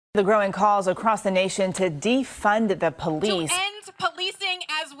The growing calls across the nation to defund the police. To end policing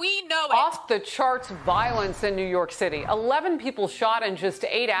as we know it. Off the charts violence in New York City. 11 people shot in just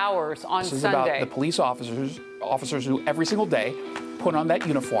 8 hours on This is Sunday. about the police officers who every single day put on that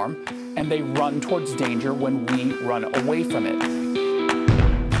uniform and they run towards danger when we run away from it.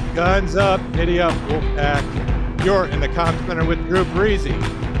 Guns up, giddy up, Wolfpack. You're in the COMM Center with Drew Breezy.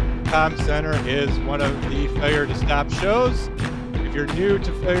 COMM Center is one of the Failure to Stop shows. If you're new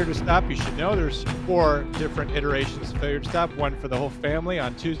to Failure to Stop, you should know there's 4 different iterations of Failure to Stop. One for the whole family.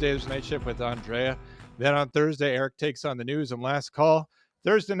 On Tuesday, there's Night Shift with Andrea. Then on Thursday, Eric takes on the news and Last Call.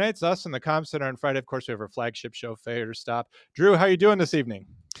 Thursday nights, us in the COMM Center. And Friday, of course, we have our flagship show, Failure to Stop. Drew, how are you doing this evening?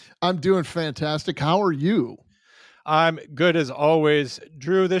 I'm doing fantastic. How are you? I'm good as always.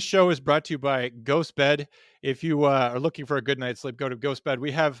 Drew, this show is brought to you by Ghost Bed. If you are looking for a good night's sleep, go to Ghost Bed.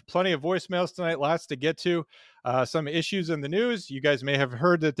 We have plenty of voicemails tonight, lots to get to. Some issues in the news. You guys may have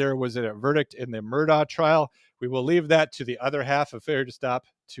heard that there was a verdict in the Murdaugh trial. We will leave that to the other half of Failure to Stop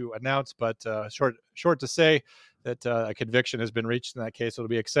to announce, but short to say that a conviction has been reached in that case. It'll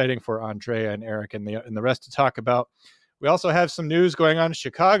be exciting for Andrea and Eric and the rest to talk about. We also have some news going on in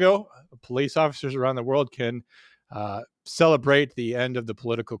Chicago. Police officers around the world can celebrate the end of the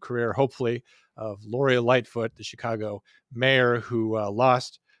political career, hopefully, of Lori Lightfoot, the Chicago mayor who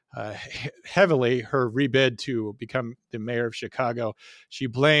lost heavily her rebid to become the mayor of Chicago. She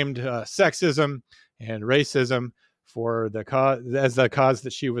blamed sexism and racism for the cause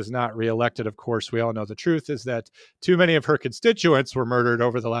that she was not reelected. Of course, we all know the truth is that too many of her constituents were murdered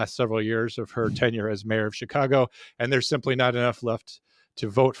over the last several years of her tenure as mayor of Chicago, and there's simply not enough left to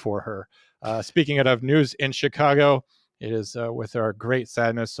vote for her. Speaking of news in Chicago, it is with our great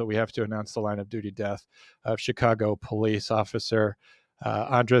sadness, so we have to announce the line of duty death of Chicago police officer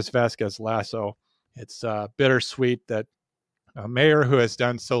Andres Vasquez Lasso. It's bittersweet that a mayor who has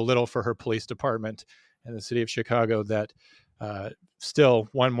done so little for her police department in the city of Chicago that still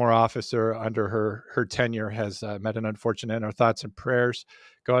one more officer under her tenure has met an unfortunate end. Our thoughts and prayers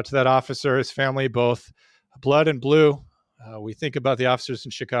go out to that officer, his family, both blood and blue. We think about the officers in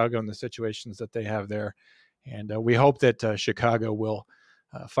Chicago and the situations that they have there. And we hope that Chicago will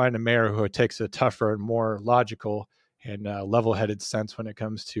find a mayor who takes a tougher and more logical and level-headed sense when it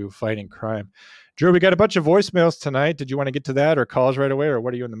comes to fighting crime. Drew, we got a bunch of voicemails tonight. Did you want to get to that or calls right away, or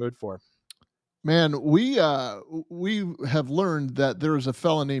what are you in the mood for? Man, we have learned that there is a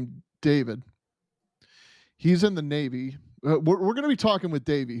fella named David. He's in the Navy. We're going to be talking with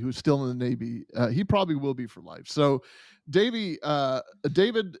Davey, who's still in the Navy. He probably will be for life. So, David,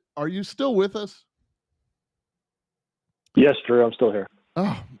 are you still with us? Yes, Drew, I'm still here.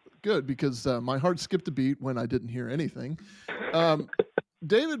 Oh, good, because my heart skipped a beat when I didn't hear anything.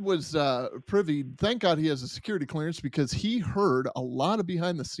 David was privy. Thank God he has a security clearance because he heard a lot of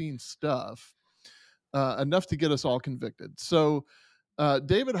behind-the-scenes stuff, enough to get us all convicted. So,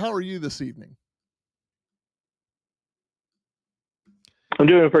 David, how are you this evening? I'm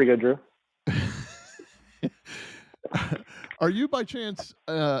doing pretty good, Drew. Are you by chance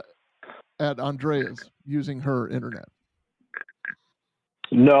at Andrea's using her internet?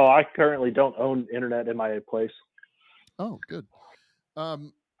 No, I currently don't own internet in my place. Oh, good.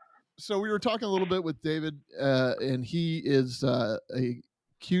 So we were talking a little bit with David, and he is a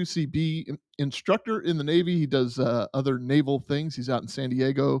QCB instructor in the Navy. He does other naval things. He's out in San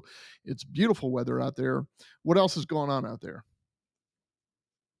Diego. It's beautiful weather out there. What else is going on out there?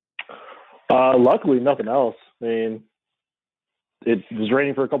 Luckily, nothing else. I mean, it was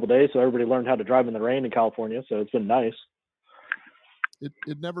raining for a couple of days, so everybody learned how to drive in the rain in California, so it's been nice.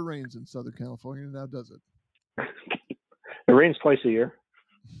 It never rains in Southern California now, does it? It rains twice a year.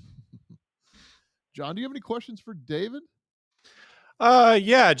 John, do you have any questions for David?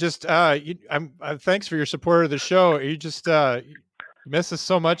 Yeah, just thanks for your support of the show. You just miss us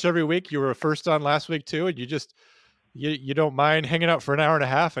so much every week. You were first on last week too, and you don't mind hanging out for an hour and a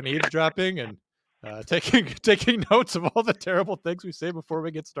half and eavesdropping and taking notes of all the terrible things we say before we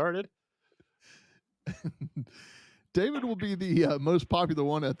get started. David will be the most popular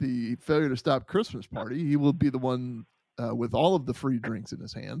one at the Failure to Stop Christmas party. He will be the one with all of the free drinks in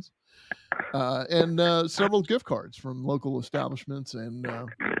his hands, and several gift cards from local establishments and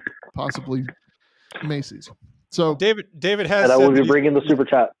possibly Macy's. So David has. And I will be bringing the super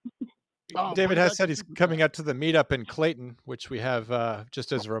chat. David has said he's coming out to the meetup in Clayton, which we have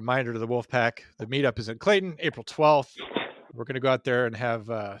just as a reminder to the Wolfpack. The meetup is in Clayton, April 12th. We're going to go out there and have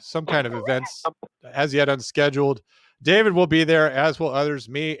some kind of events as yet unscheduled. David will be there, as will others.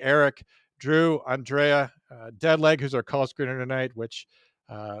 Me, Eric, Drew, Andrea, Deadleg, who's our call screener tonight, which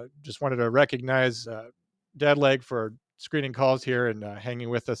just wanted to recognize Deadleg for screening calls here and hanging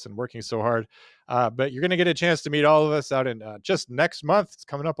with us and working so hard. But you're going to get a chance to meet all of us out in just next month. It's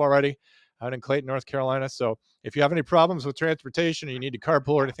coming up already out in Clayton, North Carolina. So if you have any problems with transportation or you need to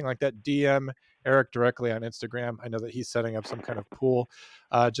carpool or anything like that, DM Eric directly on Instagram. I know that he's setting up some kind of pool.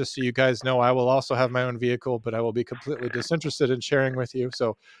 Just so you guys know, I will also have my own vehicle, but I will be completely disinterested in sharing with you.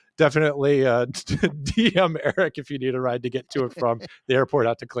 So definitely DM Eric if you need a ride to get to and from the airport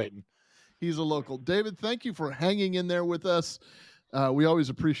out to Clayton. He's a local. David, thank you for hanging in there with us. We always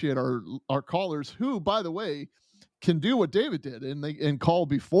appreciate our callers who, by the way, can do what David did and call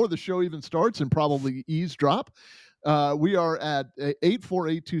before the show even starts and probably eavesdrop. We are at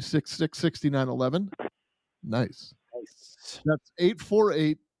 848-266-6911. Nice. That's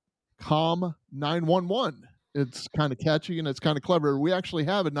 848 COMM 911. It's kind of catchy and it's kind of clever. We actually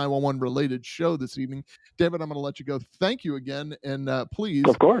have a 911 related show this evening. David, I'm going to let you go. Thank you again. And please,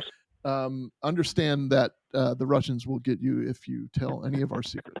 Of course. understand that the Russians will get you if you tell any of our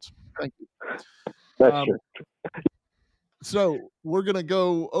secrets. Thank you. That's true. So we're going to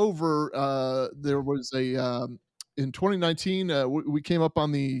go over, there was in 2019, we came up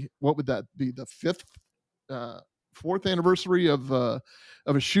on what would that be? The fourth anniversary of a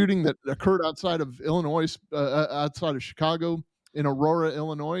shooting that occurred outside of Illinois, outside of Chicago in Aurora,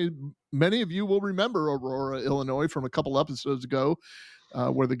 Illinois. Many of you will remember Aurora, Illinois from a couple episodes ago,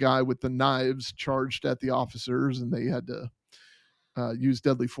 where the guy with the knives charged at the officers and they had to use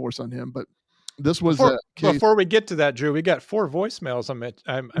deadly force on him. But this was before we get to that, Drew, we got 4 voicemails. I'm going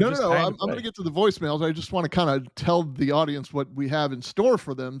to get to the voicemails. I just want to kind of tell the audience what we have in store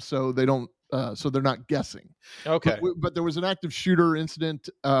for them, so they don't, so they're not guessing. Okay. But there was an active shooter incident.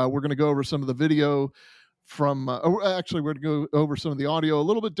 We're going to go over some of the video from. Actually, we're going to go over some of the audio. A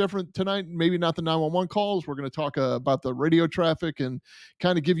little bit different tonight. Maybe not the 911 calls. We're going to talk about the radio traffic and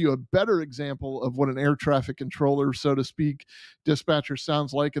kind of give you a better example of what an air traffic controller, so to speak, dispatcher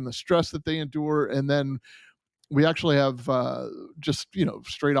sounds like and the stress that they endure. And then we actually have just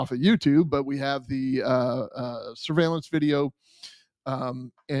straight off of YouTube, but we have the surveillance video,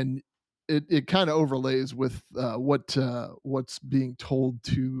 and it kind of overlays with what's being told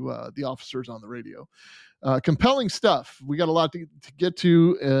to the officers on the radio. Compelling stuff. We got a lot to get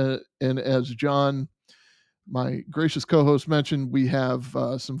to, and as John, my gracious co-host, mentioned, we have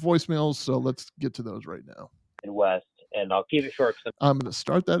some voicemails, so let's get to those right now. Midwest, and I'll keep it short. I'm going to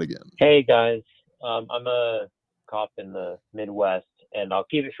start that again. Hey guys, I'm a cop in the Midwest, and I'll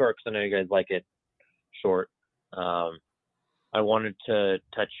keep it short because I know you guys like it short. I wanted to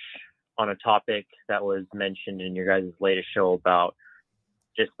touch on a topic that was mentioned in your guys' latest show about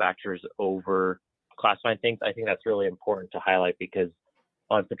dispatchers over classifying things. I think that's really important to highlight because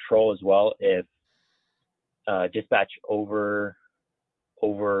on patrol as well, if dispatch over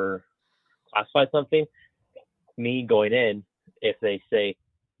classify something, me going in, if they say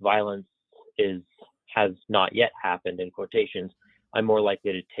violence has not yet happened in quotations, I'm more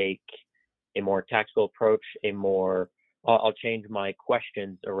likely to take a more tactical approach, I'll change my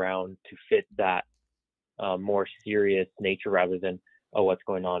questions around to fit that more serious nature rather than, oh, what's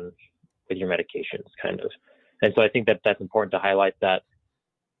going on with your medications, kind of. And so I think that's important to highlight that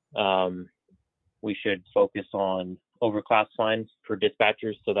we should focus on overclassifying for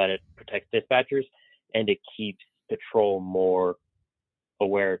dispatchers so that it protects dispatchers and it keeps patrol more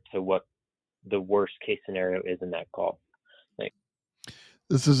aware to what the worst case scenario is in that call. Thanks.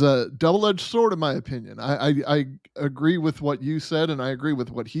 This is a double-edged sword, in my opinion. I agree with what you said, and I agree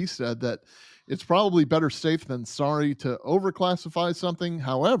with what he said, that it's probably better safe than sorry to overclassify something.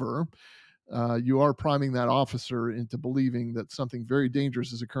 However, you are priming that officer into believing that something very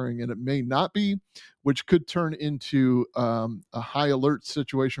dangerous is occurring, and it may not be, which could turn into a high alert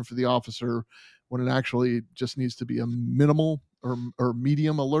situation for the officer when it actually just needs to be a minimal or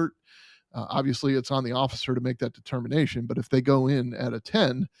medium alert. Obviously, it's on the officer to make that determination, but if they go in at a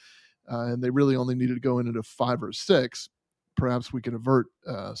 10 and they really only needed to go in at a 5 or 6, perhaps we can avert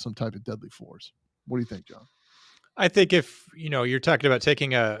some type of deadly force. What do you think, John? I think if, you're talking about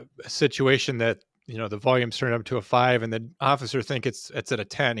taking a situation that, the volume's turned up to a 5 and the officer think it's at a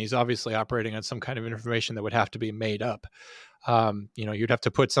 10, he's obviously operating on some kind of information that would have to be made up. You'd have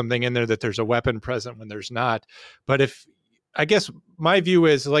to put something in there that there's a weapon present when there's not. But I guess my view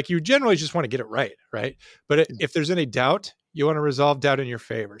is, like, you generally just want to get it right? But if there's any doubt, you want to resolve doubt in your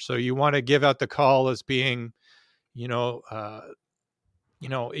favor. So you want to give out the call as being, you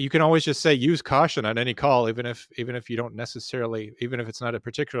can always just say use caution on any call, even if you don't necessarily, even if it's not a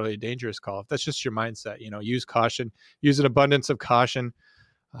particularly dangerous call. If that's just your mindset, use caution, use an abundance of caution,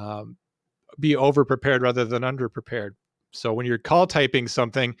 be over prepared rather than under prepared. So when you're call typing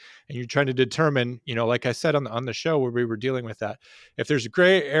something and you're trying to determine, like I said on the show where we were dealing with that, if there's a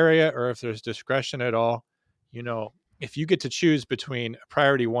gray area or if there's discretion at all, if you get to choose between a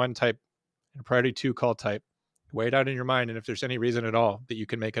priority 1 type and a priority 2 call type, weigh it out in your mind. And if there's any reason at all that you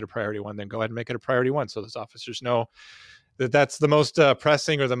can make it a priority 1, then go ahead and make it a priority 1. So those officers know that that's the most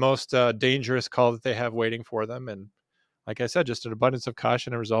pressing or the most dangerous call that they have waiting for them. And like I said, just an abundance of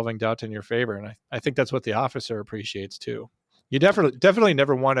caution and resolving doubt in your favor. And I think that's what the officer appreciates too. You definitely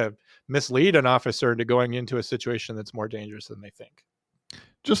never want to mislead an officer into going into a situation that's more dangerous than they think.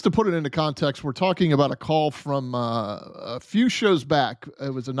 Just to put it into context, we're talking about a call from a few shows back.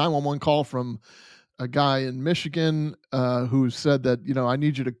 It was a 911 call from a guy in Michigan who said that, I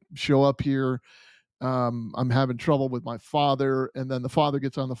need you to show up here. I'm having trouble with my father. And then the father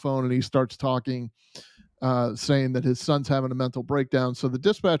gets on the phone and he starts talking, saying that his son's having a mental breakdown. So the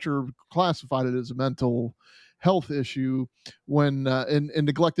dispatcher classified it as a mental health issue when and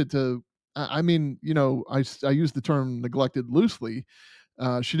neglected to, I use the term neglected loosely.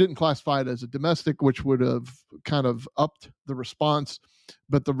 She didn't classify it as a domestic, which would have kind of upped the response,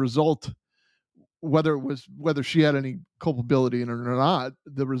 but the result, whether she had any culpability in it or not,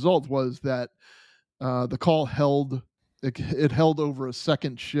 the result was that the call held over a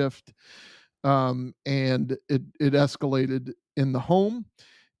second shift, and it escalated in the home,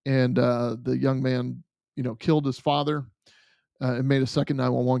 and the young man, killed his father, and made a second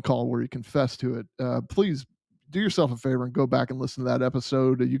 911 call where he confessed to it. Please do yourself a favor and go back and listen to that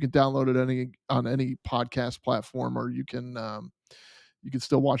episode. You can download it on any podcast platform, or you can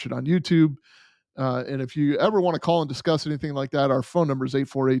still watch it on YouTube. And if you ever want to call and discuss anything like that, our phone number is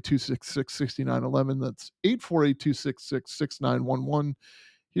 848-266-6911. That's 848-266-6911.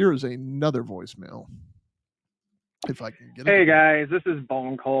 Here is another voicemail. If I can get it. Hey guys, this is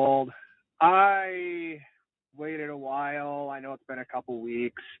Bone Cold. I waited a while. I know it's been a couple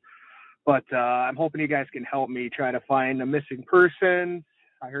weeks, but I'm hoping you guys can help me try to find a missing person.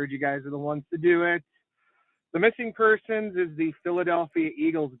 I heard you guys are the ones to do it. The missing persons is the Philadelphia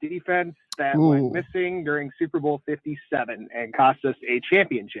Eagles defense that went missing during Super Bowl 57 and cost us a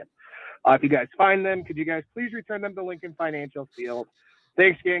championship. If you guys find them, could you guys please return them to Lincoln Financial Field?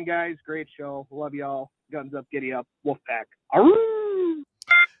 Thanks again, guys. Great show. Love y'all. Guns up, giddy up. Wolfpack. Aroo!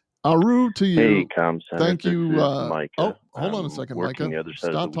 Aroo to you. Hey, COMM Center. Thank you. Micah. Hold on a second, Micah. The other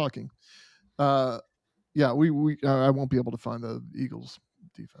side Stop talking. Yeah, we I won't be able to find the Eagles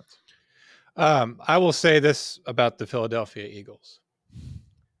defense. I will say this about the Philadelphia Eagles.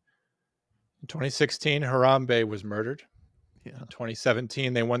 In 2016, Harambe was murdered. Yeah. In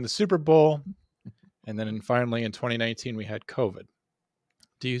 2017, they won the Super Bowl. And then finally in 2019, we had COVID.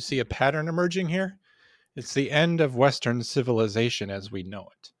 Do you see a pattern emerging here? It's the end of Western civilization as we know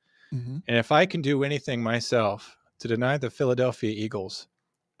it. Mm-hmm. And if I can do anything myself to deny the Philadelphia Eagles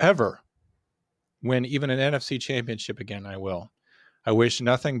ever win even an NFC championship again, I will. I wish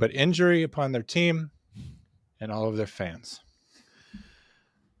nothing but injury upon their team and all of their fans.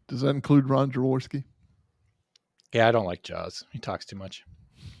 Does that include Ron Jaworski? Yeah, I don't like Jaws. He talks too much.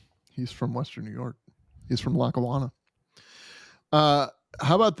 He's from Western New York. He's from Lackawanna.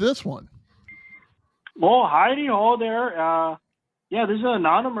 How about this one? Well, Heidi, ho there. Yeah, this is a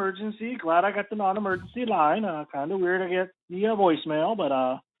non-emergency. Glad I got the non-emergency line. Kind of weird to get the voicemail,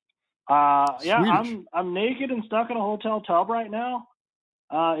 but yeah, Swedish. I'm naked and stuck in a hotel tub right now.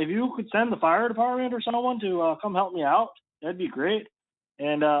 If you could send the fire department or someone to come help me out, that'd be great.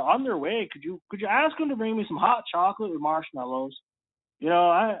 And on their way, could you ask them to bring me some hot chocolate with marshmallows? You know,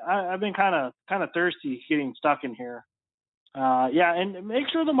 I've been kind of thirsty getting stuck in here. Yeah, and make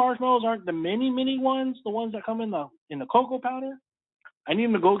sure the marshmallows aren't the mini ones, the ones that come in the cocoa powder. I need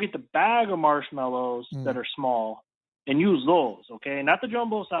them to go get the bag of marshmallows that are small and use those, okay? Not the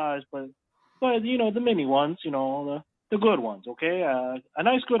jumbo size, but you know, the mini ones, you know, the good ones, okay? A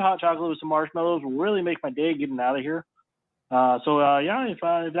nice good hot chocolate with some marshmallows will really make my day getting out of here. So yeah, if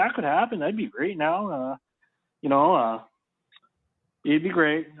that could happen, that'd be great. Now, you know, it'd be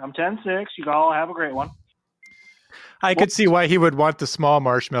great. I'm 10-6. You all have a great one. I could see why he would want the small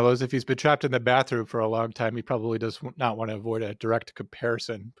marshmallows. If he's been trapped in the bathroom for a long time, he probably does not want to avoid a direct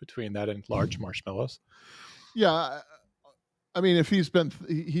comparison between that and large marshmallows. Yeah. I mean, if he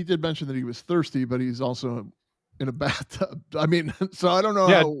did mention that he was thirsty, but he's also in a bathtub. I mean, so I don't know.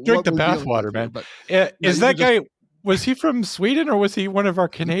 Yeah, drink the bathwater, man. But is that guy, was he from Sweden or was he one of our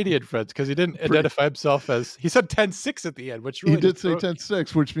Canadian friends? Because he didn't identify himself as, he said 10-6 at the end, which really he did say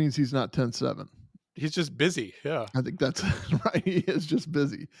 10-6, which means he's not 10-7. He's just busy. Yeah, I think that's right. He is just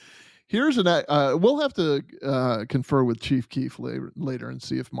busy. Here's we'll have to confer with Chief Keef later and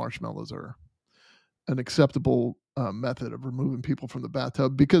see if marshmallows are an acceptable method of removing people from the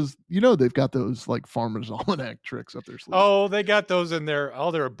bathtub, because they've got those like farmer's almanac tricks up their sleeve. Oh, they got those in there,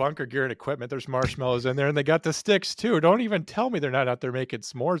 all their bunker gear and equipment. There's marshmallows in there, and they got the sticks too. Don't even tell me they're not out there making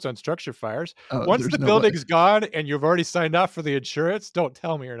s'mores on structure fires. Once There's the no way. building's gone and you've already signed off for the insurance, don't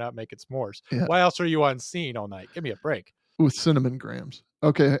tell me you're not making s'mores. Yeah. Why else are you on scene all night? Give me a break. With cinnamon grams.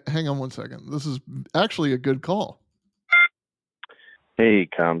 Okay, hang on one second. This is actually a good call. Hey,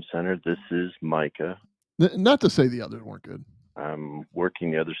 COMM Center, this is Micah. Not to say the others weren't good. I'm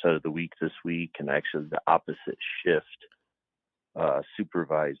working the other side of the week this week, and actually the opposite shift,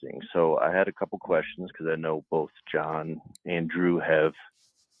 supervising. So I had a couple questions because I know both John and Drew have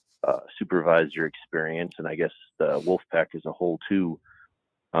supervisor experience, and I guess the Wolfpack as a whole too.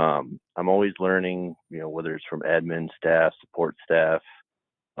 I'm always learning, whether it's from admin staff, support staff,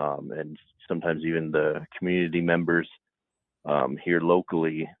 and sometimes even the community members here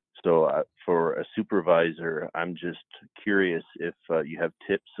locally. So for a supervisor, I'm just curious if you have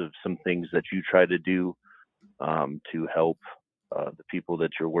tips of some things that you try to do to help the people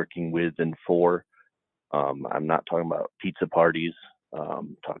that you're working with and for. I'm not talking about pizza parties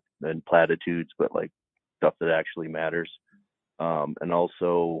and platitudes, but like stuff that actually matters. And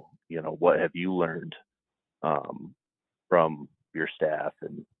also, what have you learned from your staff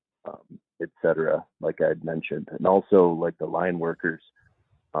and et cetera, like I had mentioned. And also like the line workers,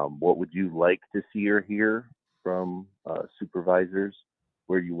 what would you like to see or hear from supervisors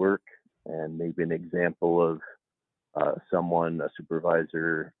where you work, and maybe an example of a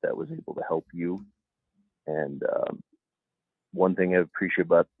supervisor that was able to help you. And one thing I appreciate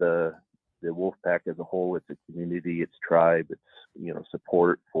about the Wolfpack as a whole, it's a community, it's tribe, it's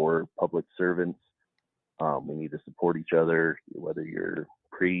support for public servants. We need to support each other, whether you're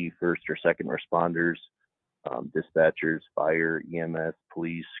first or second responders, dispatchers, fire, EMS,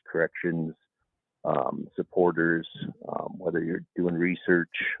 police, corrections, supporters, whether you're doing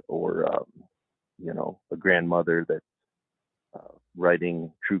research or, a grandmother that's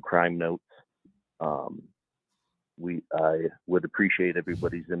writing true crime notes. I would appreciate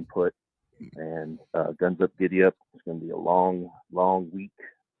everybody's input, and guns up, giddy up. It's going to be a long, long week.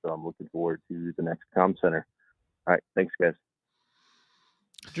 So I'm looking forward to the next comm center. All right. Thanks, guys.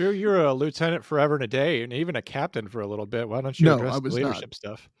 Drew, you're a lieutenant forever and a day, and even a captain for a little bit. Why don't you No, address I the was leadership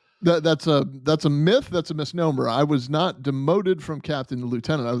not. stuff? That's a myth. That's a misnomer. I was not demoted from captain to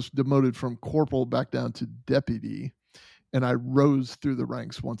lieutenant. I was demoted from corporal back down to deputy, and I rose through the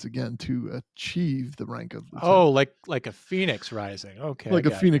ranks once again to achieve the rank of lieutenant. Oh, like a phoenix rising. Okay, like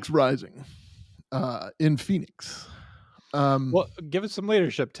a phoenix rising in Phoenix. Well, give us some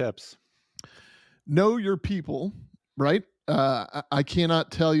leadership tips. Know your people, right? I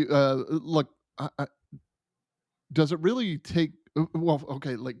cannot tell you. Look, does it really take? Well,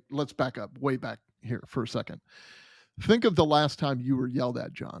 okay. Like, let's back up, way back here for a second. Think of the last time you were yelled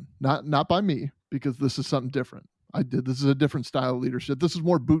at, John. Not by me, because this is something different. This is a different style of leadership. This is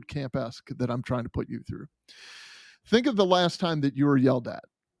more boot camp-esque that I'm trying to put you through. Think of the last time that you were yelled at,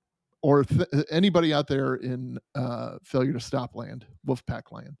 or anybody out there in failure to stop land,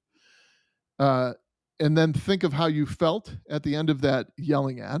 Wolfpack land. And then think of how you felt at the end of that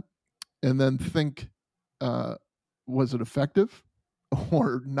yelling at, and then think, was it effective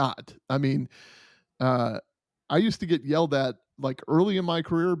or not? I mean, I used to get yelled at like early in my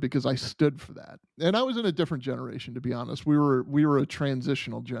career because I stood for that. And I was in a different generation, to be honest. We were a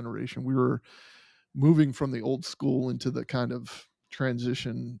transitional generation. We were moving from the old school into the kind of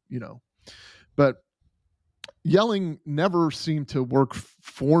transition, But yelling never seemed to work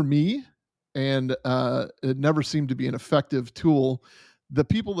for me, and it never seemed to be an effective tool. The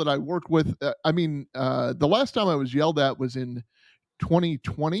people that I worked with, the last time I was yelled at was in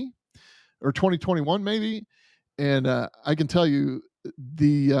 2020 or 2021 maybe, and I can tell you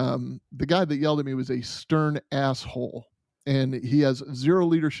the guy that yelled at me was a stern asshole, and he has zero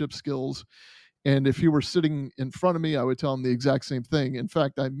leadership skills. And if he were sitting in front of me, I would tell him the exact same thing. In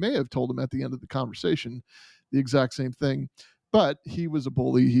fact, I may have told him at the end of the conversation the exact same thing. But he was a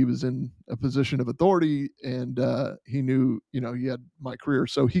bully. He was in a position of authority, and he knew, he had my career,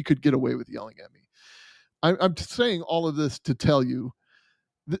 so he could get away with yelling at me. I'm saying all of this to tell you,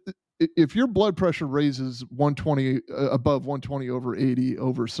 if your blood pressure raises 120 above 120 over 80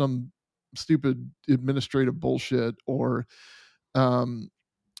 over some stupid administrative bullshit, or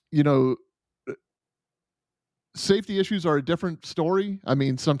safety issues are a different story. I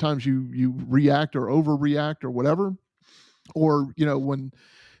mean, sometimes you react or overreact or whatever, or when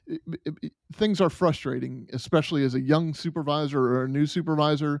things are frustrating, especially as a young supervisor or a new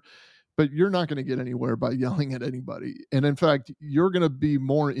supervisor, but you're not going to get anywhere by yelling at anybody. And in fact, you're going to be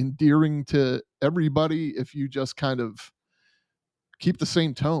more endearing to everybody if you just kind of keep the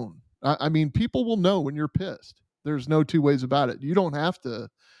same tone. I mean, people will know when you're pissed. There's no two ways about it. You don't have to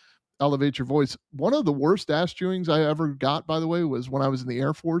elevate your voice. One of the worst ass chewings I ever got, by the way, was when I was in the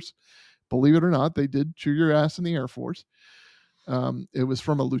Air Force. Believe it or not, they did chew your ass in the Air Force. It was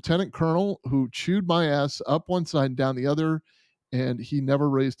from a lieutenant colonel who chewed my ass up one side and down the other, and he never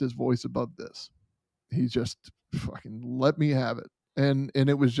raised his voice above this. He just fucking let me have it. And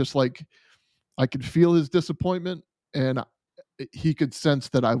it was just like I could feel his disappointment, and he could sense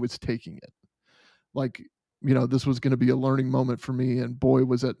that I was taking it. Like, this was going to be a learning moment for me, and boy,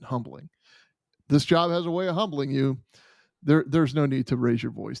 was it humbling. This job has a way of humbling you. There's no need to raise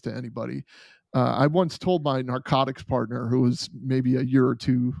your voice to anybody. I once told my narcotics partner, who was maybe a year or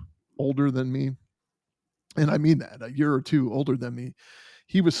two older than me, and I mean that, a year or two older than me,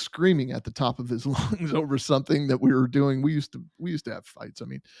 he was screaming at the top of his lungs over something that we were doing. We used to have fights. I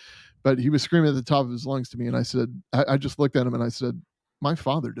mean, but he was screaming at the top of his lungs to me, and I said, I just looked at him and I said, my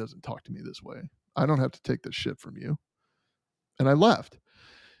father doesn't talk to me this way. I don't have to take this shit from you. And I left.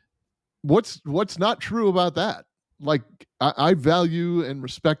 What's not true about that? Like, I value and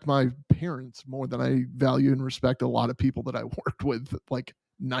respect my parents more than I value and respect a lot of people that I worked with, like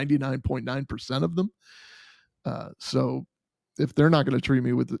 99.9% of them. So if they're not going to treat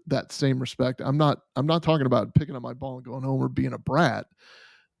me with that same respect, I'm not talking about picking up my ball and going home or being a brat.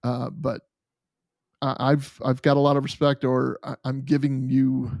 But I've got a lot of respect, or I'm giving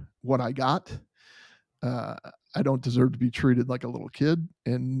you what I got. I don't deserve to be treated like a little kid,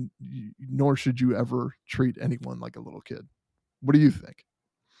 and nor should you ever treat anyone like a little kid. What do you think?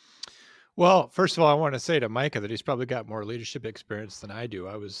 Well, first of all, I want to say to Micah that he's probably got more leadership experience than I do.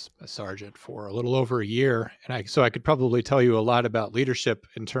 I was a sergeant for a little over a year, and so I could probably tell you a lot about leadership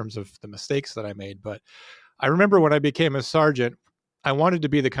in terms of the mistakes that I made. But I remember when I became a sergeant, I wanted to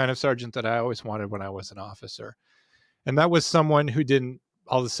be the kind of sergeant that I always wanted when I was an officer. And that was someone who didn't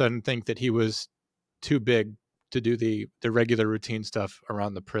all of a sudden think that he was too big to do the regular routine stuff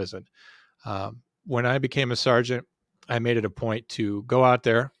around the prison. When I became a sergeant, I made it a point to go out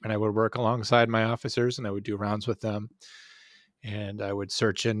there, and I would work alongside my officers, and I would do rounds with them, and I would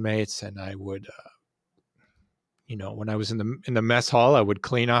search inmates, and I would, when I was in the mess hall, I would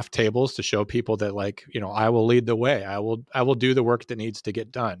clean off tables to show people that, like, I will lead the way. I will do the work that needs to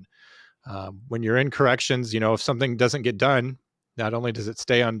get done. When you're in corrections, if something doesn't get done, not only does it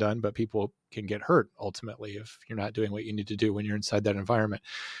stay undone, but people can get hurt ultimately if you're not doing what you need to do when you're inside that environment.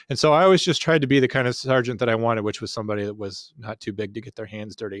 And so I always just tried to be the kind of sergeant that I wanted, which was somebody that was not too big to get their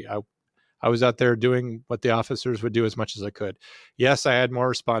hands dirty. I was out there doing what the officers would do as much as I could. Yes, I had more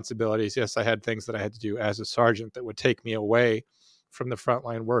responsibilities. Yes, I had things that I had to do as a sergeant that would take me away from the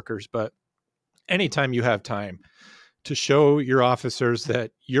frontline workers. But anytime you have time to show your officers that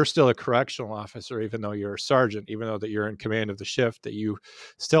you're still a correctional officer, even though you're a sergeant, even though that you're in command of the shift, that you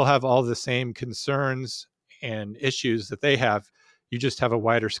still have all the same concerns and issues that they have, you just have a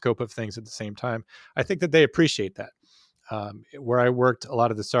wider scope of things at the same time. I think that they appreciate that. Where I worked, a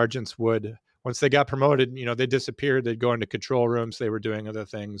lot of the sergeants would, once they got promoted, they disappeared. They'd go into control rooms. They were doing other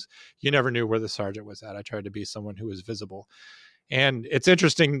things. You never knew where the sergeant was at. I tried to be someone who was visible. And it's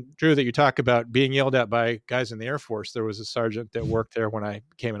interesting, Drew, that you talk about being yelled at by guys in the Air Force. There was a sergeant that worked there when I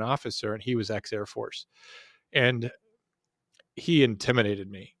became an officer, and he was ex-Air Force. And he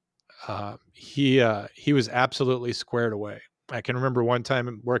intimidated me. He was absolutely squared away. I can remember one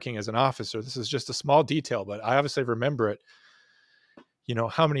time working as an officer. This is just a small detail, but I obviously remember it.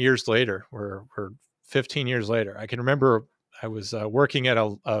 How many years later? We're 15 years later. I can remember I was working at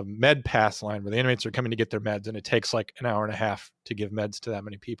a med pass line where the inmates are coming to get their meds, and it takes like an hour and a half to give meds to that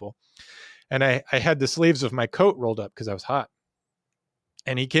many people. And I had the sleeves of my coat rolled up because I was hot.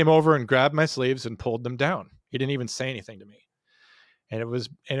 And he came over and grabbed my sleeves and pulled them down. He didn't even say anything to me. And it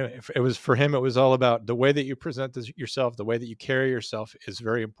was for him, it was all about the way that you present yourself, the way that you carry yourself is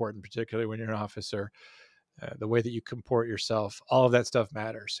very important, particularly when you're an officer. The way that you comport yourself, all of that stuff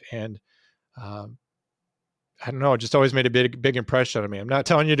matters. And I don't know, it just always made a big impression on me. I'm not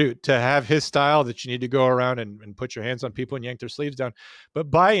telling you to have his style, that you need to go around and put your hands on people and yank their sleeves down,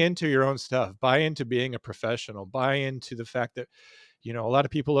 but buy into your own stuff, buy into being a professional, buy into the fact that, a lot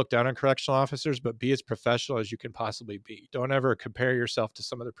of people look down on correctional officers, but be as professional as you can possibly be. Don't ever compare yourself to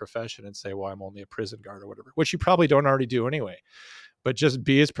some other profession and say, well, I'm only a prison guard or whatever, which you probably don't already do anyway. But just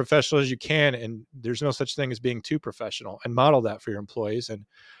be as professional as you can. And there's no such thing as being too professional, and model that for your employees and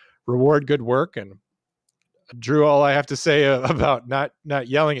reward good work. And Drew, all I have to say about not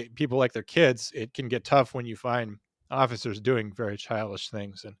yelling at people like they're kids, it can get tough when you find officers doing very childish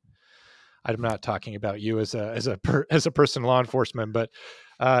things. And I'm not talking about you as a person in law enforcement, but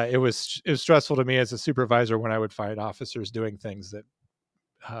it was stressful to me as a supervisor when I would find officers doing things that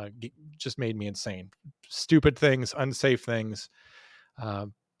just made me insane. Stupid things, unsafe things.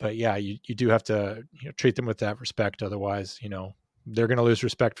 But yeah, you do have to treat them with that respect. Otherwise, they're going to lose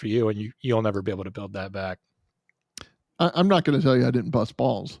respect for you, and you'll never be able to build that back. I'm not going to tell you I didn't bust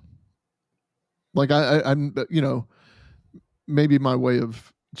balls. Like I'm, maybe my way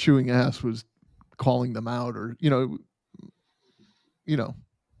of chewing ass was calling them out, or I'm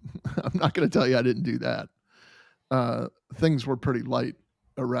not going to tell you I didn't do that. Things were pretty light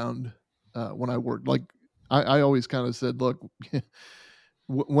around when I worked. Like I always kind of said, look,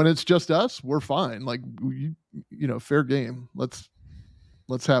 when it's just us, we're fine. Like fair game. Let's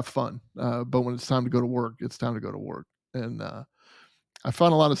have fun. But when it's time to go to work, it's time to go to work. And I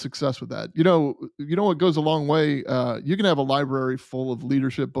found a lot of success with that. You know what goes a long way. You can have a library full of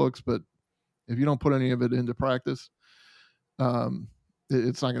leadership books, but if you don't put any of it into practice,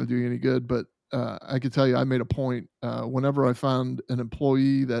 it's not going to do you any good. But I can tell you, I made a point whenever I found an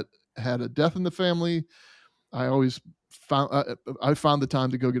employee that had a death in the family, I always found the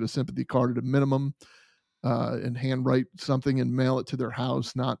time to go get a sympathy card at a minimum, and handwrite something and mail it to their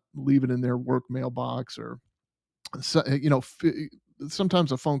house, not leave it in their work mailbox. Or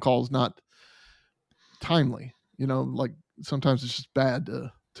sometimes a phone call is not timely. Like sometimes it's just bad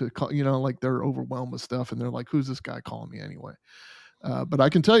to call. Like they're overwhelmed with stuff, and they're like, "Who's this guy calling me anyway?" But I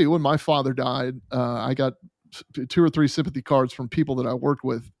can tell you, when my father died, I got 2 or 3 sympathy cards from people that I worked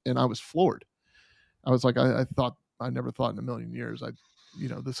with, and I was floored. I was like, I never thought in a million years I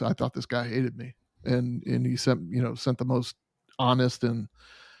thought this guy hated me, and he sent the most honest and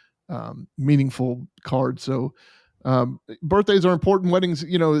meaningful card. So birthdays are important. Weddings,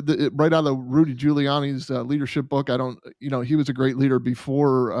 right out of Rudy Giuliani's leadership book. I don't, he was a great leader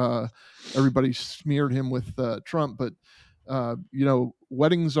before everybody smeared him with Trump, but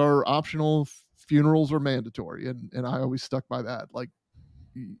weddings are optional, funerals are mandatory, and I always stuck by that. Like,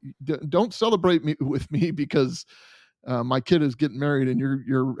 don't celebrate with me because my kid is getting married and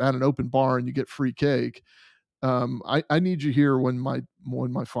you're at an open bar and you get free cake. I need you here when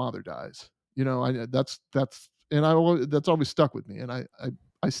my father dies. That's always stuck with me, and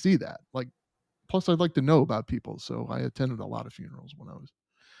I see that. Like, plus I'd like to know about people, so I attended a lot of funerals when I was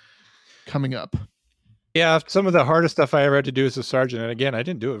coming up. Yeah, some of the hardest stuff I ever had to do as a sergeant, and again, I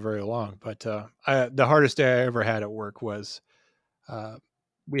didn't do it very long, but the hardest day I ever had at work was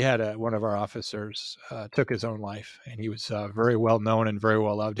we had one of our officers took his own life, and he was very well known and very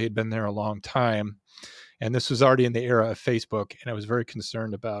well loved. He'd been there a long time, and this was already in the era of Facebook, and I was very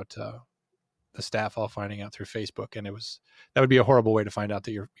concerned about the staff all finding out through Facebook, and that would be a horrible way to find out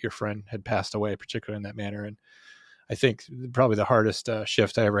that your friend had passed away, particularly in that manner. And I think probably the hardest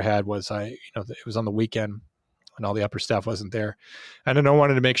shift I ever had was it was on the weekend when all the upper staff wasn't there. And I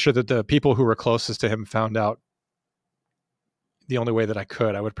wanted to make sure that the people who were closest to him found out the only way that I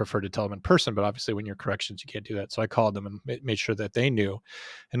could. I would prefer to tell them in person, but obviously when you're corrections, you can't do that. So I called them and made sure that they knew.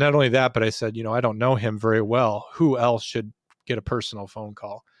 And not only that, but I said, I don't know him very well. Who else should get a personal phone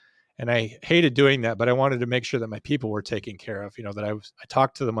call? And I hated doing that, but I wanted to make sure that my people were taken care of, that I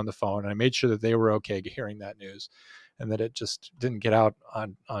talked to them on the phone, and I made sure that they were okay hearing that news, and that it just didn't get out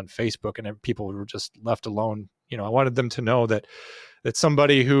on Facebook and people were just left alone. I wanted them to know that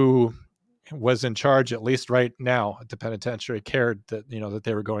somebody who was in charge, at least right now at the penitentiary, cared that, that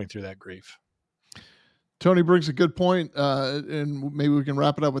they were going through that grief. Tony brings a good point, and maybe we can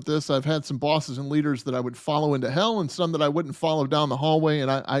wrap it up with this. I've had some bosses and leaders that I would follow into hell, and some that I wouldn't follow down the hallway, and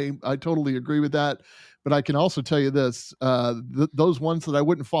I totally agree with that. But I can also tell you this: those ones that I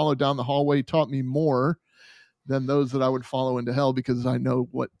wouldn't follow down the hallway taught me more than those that I would follow into hell, because I know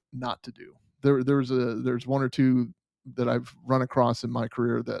what not to do. There's one or two that I've run across in my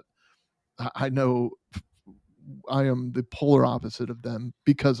career that I know I am the polar opposite of them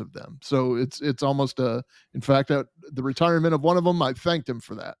because of them. So it's almost in fact, at the retirement of one of them, I thanked him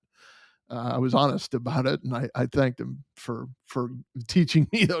for that. I was honest about it, and I thanked him for teaching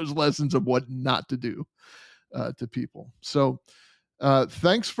me those lessons of what not to do to people. So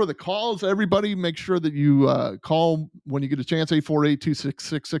thanks for the calls, everybody. Make sure that you call when you get a chance,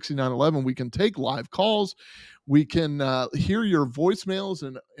 848-266-6911. We can take live calls. We can hear your voicemails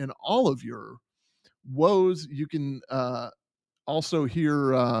and all of your woes. You can also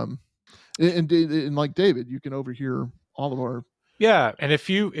hear and like David, you can overhear all of our Yeah, and if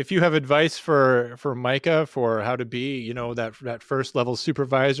you have advice for Micah for how to be, that first level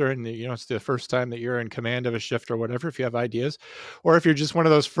supervisor, and it's the first time that you're in command of a shift or whatever, if you have ideas, or if you're just one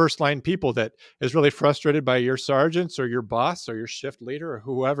of those first line people that is really frustrated by your sergeants or your boss or your shift leader or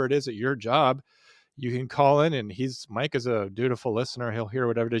whoever it is at your job, you can call in, and Mike is a dutiful listener. He'll hear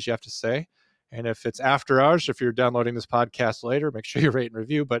whatever it is you have to say. And if it's after hours, if you're downloading this podcast later, make sure you rate and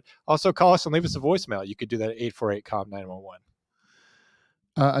review, but also call us and leave us a voicemail. You could do that at 848-COMM-911.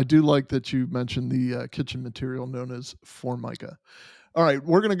 I do like that you mentioned the kitchen material known as Formica. All right,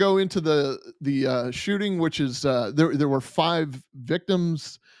 we're going to go into the shooting, which is there were 5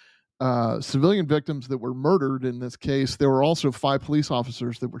 victims, civilian victims that were murdered in this case. There were also 5 police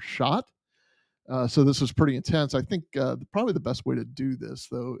officers that were shot. So this was pretty intense. I think probably the best way to do this,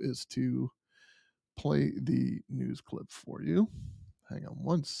 though, is to play the news clip for you. Hang on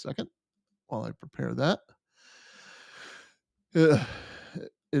one second while I prepare that.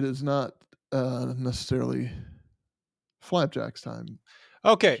 It is not necessarily Flapjack's time.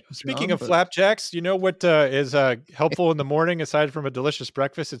 Okay, speaking of flapjacks, you know what is helpful in the morning aside from a delicious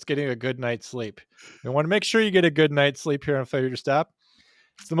breakfast? It's getting a good night's sleep. We want to make sure you get a good night's sleep here on Failure to Stop.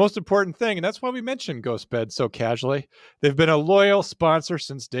 It's the most important thing, and that's why we mentioned Ghost Bed so casually. They've been a loyal sponsor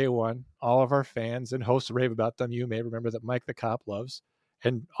since day one. All of our fans and hosts rave about them. You may remember that Mike the Cop loves,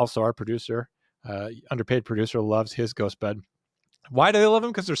 and also our producer, underpaid producer, loves his Ghost Bed. Why do they love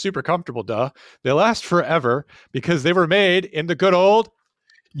them? Because they're super comfortable, duh. They last forever because they were made in the good old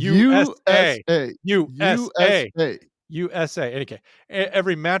USA. Okay.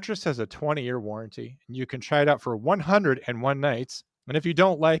 Every mattress has a 20-year warranty, and you can try it out for 101 nights. And if you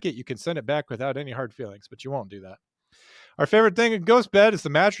don't like it, you can send it back without any hard feelings, but you won't do that. Our favorite thing in Ghost Bed is the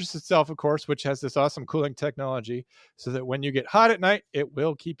mattress itself, of course, which has this awesome cooling technology so that when you get hot at night, it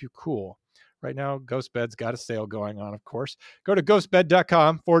will keep you cool. Right now, Ghost Bed's got a sale going on, of course. Go to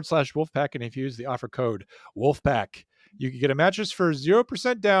ghostbed.com/Wolfpack, and if you use the offer code Wolfpack, you can get a mattress for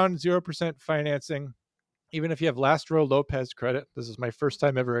 0% down, 0% financing, even if you have Last Row Lopez credit. This is my first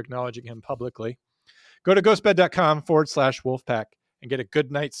time ever acknowledging him publicly. Go to ghostbed.com/Wolfpack and get a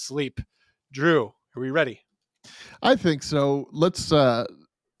good night's sleep. Drew, are we ready? I think so. Let's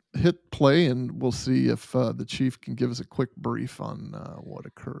hit play, and we'll see if the chief can give us a quick brief on what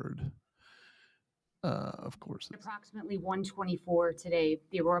occurred. Of course. Approximately 1:24 today,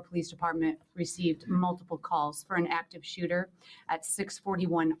 the Aurora Police Department received multiple calls for an active shooter at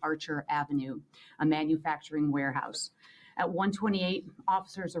 641 Archer Avenue, a manufacturing warehouse. At 1:28,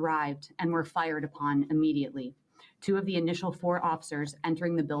 officers arrived and were fired upon immediately. 2 of the initial 4 officers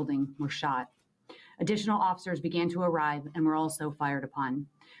entering the building were shot. Additional officers began to arrive and were also fired upon.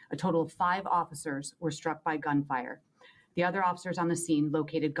 A total of 5 officers were struck by gunfire. The other officers on the scene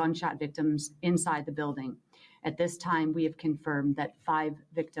located gunshot victims inside the building. At this time, we have confirmed that 5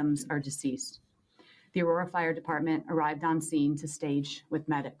 victims are deceased. The Aurora Fire Department arrived on scene to stage with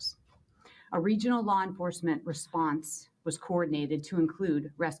medics. A regional law enforcement response was coordinated to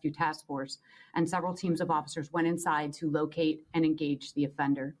include Rescue Task Force, and several teams of officers went inside to locate and engage the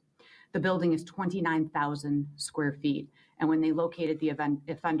offender. The building is 29,000 square feet, and when they located the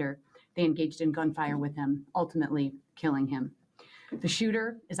offender, they engaged in gunfire with him, ultimately killing him. The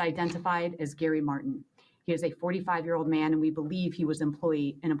shooter is identified as Gary Martin. He is a 45-year-old man, and we believe he was an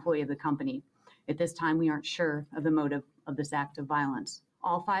employee of the company. At this time, we aren't sure of the motive of this act of violence.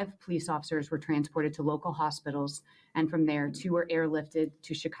 All 5 police officers were transported to local hospitals, and from there, 2 were airlifted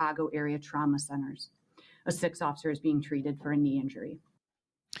to Chicago area trauma centers. A 6th officer is being treated for a knee injury.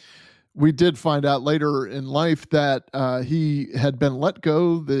 We did find out later in life that he had been let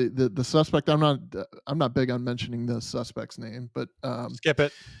go. The suspect. I'm not big on mentioning the suspect's name, but skip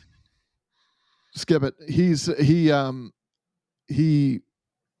it. He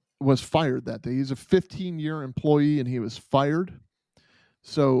was fired that day. He's a 15-year employee, and he was fired.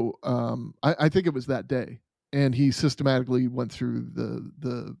 So I think it was that day, and he systematically went through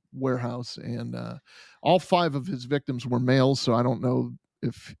the warehouse, and all 5 of his victims were males. So I don't know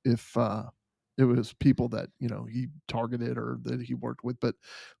if it was people that he targeted or that he worked with, but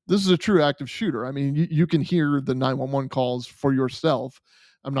this is a true active shooter. I mean, you can hear the 911 calls for yourself.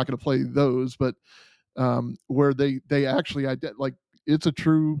 I'm not going to play those, but where they actually like it's a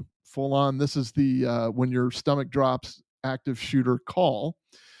true full on. This is the when your stomach drops active shooter call.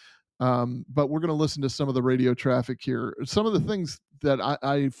 But we're going to listen to some of the radio traffic here. Some of the things that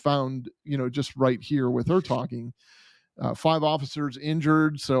I found, just right here with her talking. 5 officers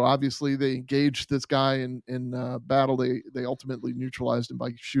injured, so obviously they engaged this guy in battle. They ultimately neutralized him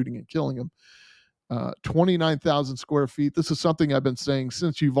by shooting and killing him. 29,000 square feet. This is something I've been saying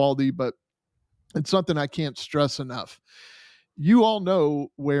since Uvalde, but it's something I can't stress enough. You all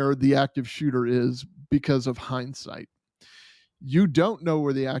know where the active shooter is because of hindsight. You don't know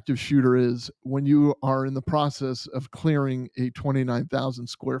where the active shooter is when you are in the process of clearing a 29,000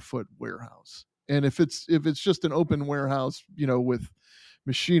 square foot warehouse. And if it's just an open warehouse, with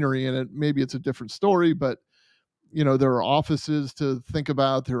machinery in it, maybe it's a different story, but there are offices to think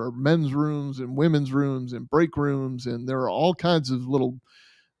about. There are men's rooms and women's rooms and break rooms, and there are all kinds of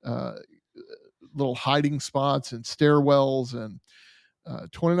uh, little hiding spots and stairwells, and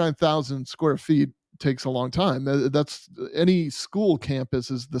 29,000 square feet takes a long time. That's any school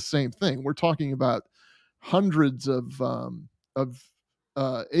campus is the same thing. We're talking about hundreds of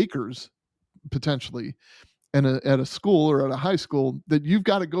acres potentially at a school or at a high school that you've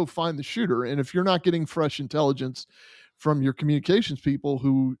got to go find the shooter. And if you're not getting fresh intelligence from your communications people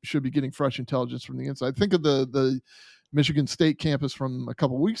who should be getting fresh intelligence from the inside, think of the Michigan State campus from a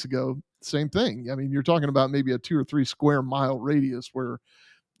couple weeks ago. Same thing. I mean, you're talking about maybe a 2 or 3 square mile radius where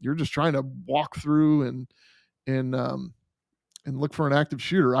you're just trying to walk through and look for an active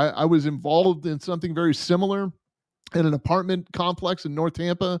shooter. I was involved in something very similar in an apartment complex in North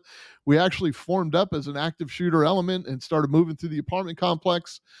Tampa. We actually formed up as an active shooter element and started moving through the apartment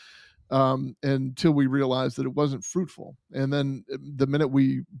complex until we realized that it wasn't fruitful. And then the minute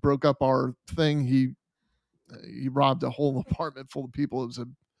we broke up our thing, he robbed a whole apartment full of people. It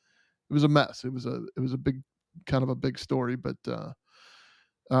was a mess. It was a big, kind of a big story, but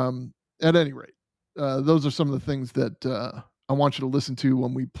at any rate, those are some of the things that I want you to listen to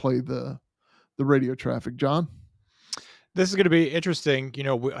when we play the radio traffic. John? This is going to be interesting.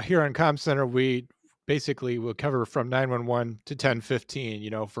 Here on Comm Center, we basically will cover from 911 to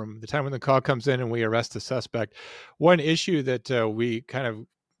 1015, from the time when the call comes in and we arrest the suspect. One issue that we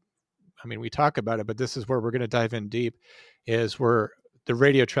we talk about it, but this is where we're going to dive in deep, is the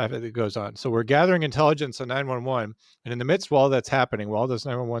radio traffic that goes on. So we're gathering intelligence on 911, and in the midst of all that's happening, while those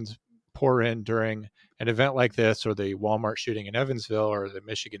 911s pour in during an event like this, or the Walmart shooting in Evansville, or the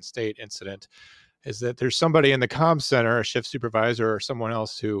Michigan State incident, is that there's somebody in the comm center, a shift supervisor or someone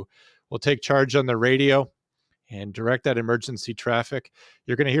else, who will take charge on the radio and direct that emergency traffic.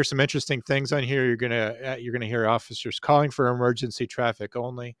 You're going to hear some interesting things on here. You're going to hear officers calling for emergency traffic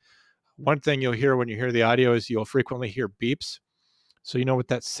only. One thing you'll hear when you hear the audio is you'll frequently hear beeps. So you know what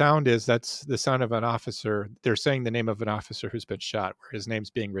that sound is. That's the sound of an officer. They're saying the name of an officer who's been shot, where his name's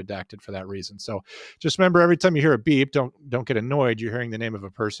being redacted for that reason. So just remember, every time you hear a beep, don't get annoyed. You're hearing the name of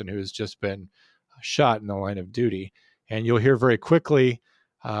a person who's just been shot in the line of duty. And you'll hear very quickly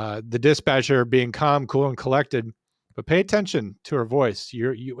the dispatcher being calm, cool, and collected. But pay attention to her voice.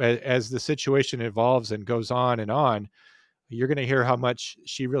 As the situation evolves and goes on, you're going to hear how much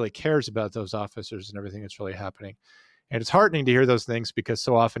she really cares about those officers and everything that's really happening. And it's heartening to hear those things, because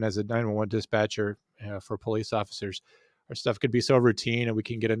so often as a 911 dispatcher for police officers, our stuff could be so routine and we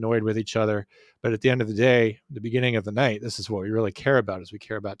can get annoyed with each other. But at the end of the day, the beginning of the night, this is what we really care about, is we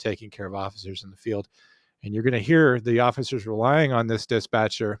care about taking care of officers in the field. And you're going to hear the officers relying on this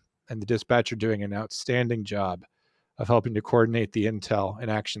dispatcher, and the dispatcher doing an outstanding job of helping to coordinate the intel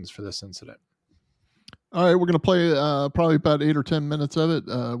and actions for this incident. All right, we're going to play probably about 8 or 10 minutes of it.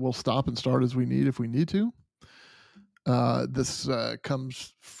 We'll stop and start as we need, if we need to. This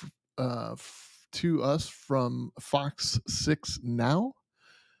comes to us from Fox 6 Now,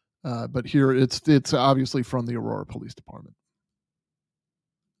 but here it's obviously from the Aurora Police Department.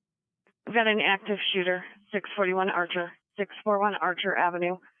 We've got an active shooter, 641 Archer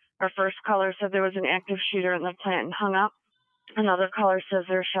Avenue. Our first caller said there was an active shooter in the plant and hung up. Another caller says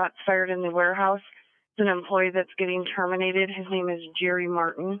there are shots fired in the warehouse. It's an employee that's getting terminated. His name is Jerry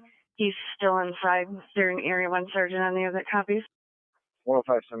Martin. He's still inside. Is there an Area 1 sergeant on there that copies?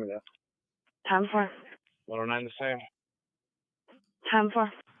 105, send me that. 10-4. 109 the same.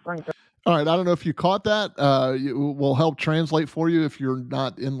 10-4. All right, I don't know if you caught that. We'll help translate for you if you're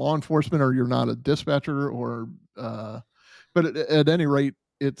not in law enforcement or you're not a dispatcher, or but at any rate,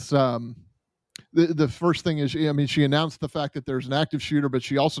 it's the first thing is, she announced the fact that there's an active shooter, but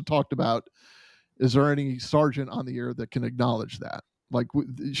she also talked about, is there any sergeant on the air that can acknowledge that? Like,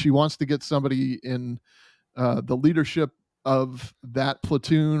 she wants to get somebody in the leadership of that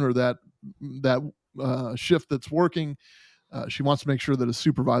platoon or that shift that's working. She wants to make sure that a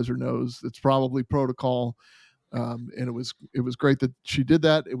supervisor knows. It's probably protocol, and it was great that she did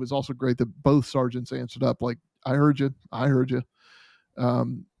that. It was also great that both sergeants answered up like, I heard you.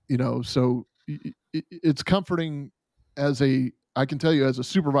 So it's comforting I can tell you, as a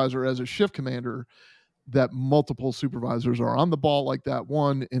supervisor, as a shift commander, that multiple supervisors are on the ball like that.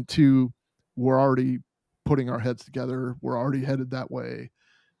 1, and 2, we're already putting our heads together. We're already headed that way.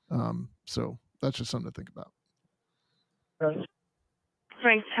 So that's just something to think about.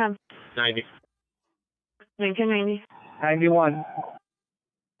 Frank 10. 90. Lincoln 90. 91.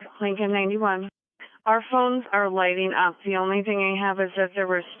 Lincoln 91. Our phones are lighting up. The only thing I have is that there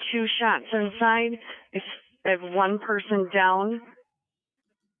was 2 shots inside. If I have one person down,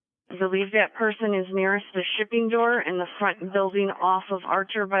 I believe that person is nearest the shipping door in the front building off of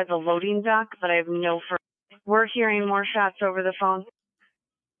Archer by the loading dock, but I have no further. We're hearing more shots over the phone.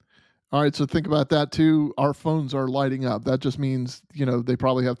 All right, so think about that too. Our phones are lighting up. That just means, they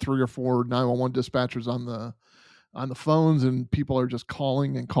probably have 3 or 4 911 dispatchers on the phones, and people are just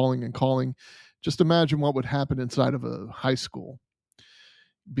calling and calling and calling. Just imagine what would happen inside of a high school,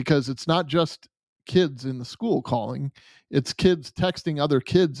 because it's not just kids in the school calling, it's kids texting other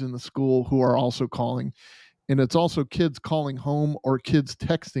kids in the school who are also calling, and it's also kids calling home or kids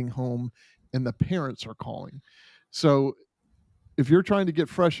texting home, and the parents are calling. So if you're trying to get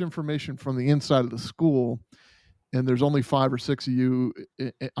fresh information from the inside of the school, and there's only 5 or 6 of you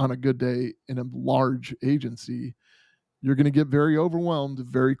on a good day in a large agency, you're going to get very overwhelmed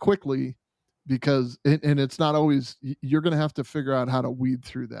very quickly, because and it's not always, you're going to have to figure out how to weed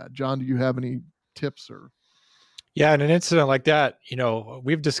through that. John, do you have any tips? Or Yeah, in an incident like that,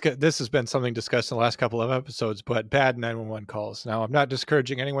 we've discussed, this has been something discussed in the last couple of episodes, but bad 911 calls. Now, I'm not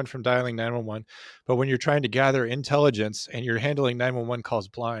discouraging anyone from dialing 911, but when you're trying to gather intelligence and you're handling 911 calls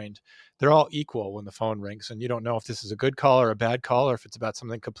blind, they're all equal when the phone rings, and you don't know if this is a good call or a bad call, or if it's about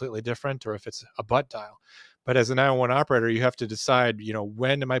something completely different, or if it's a butt dial. But as a 911 operator, you have to decide,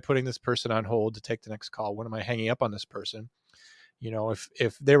 when am I putting this person on hold to take the next call? When am I hanging up on this person?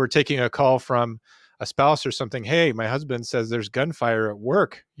 If they were taking a call from a spouse or something, hey, my husband says there's gunfire at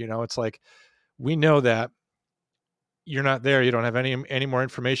work, it's like, we know that you're not there. You don't have any more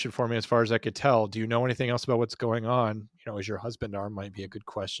information for me as far as I could tell. Do you know anything else about what's going on? Is your husband armed? Might be a good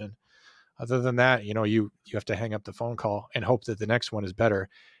question. Other than that, you have to hang up the phone call and hope that the next one is better.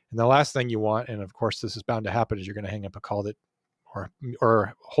 And the last thing you want, and of course this is bound to happen, is you're going to hang up a call that,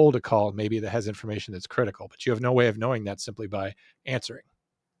 or hold a call maybe that has information that's critical, but you have no way of knowing that simply by answering.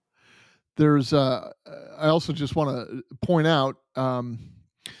 there's I also just want to point out,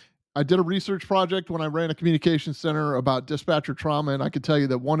 I did a research project when I ran a communication center about dispatcher trauma, and I can tell you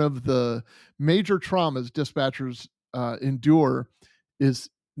that one of the major traumas dispatchers endure is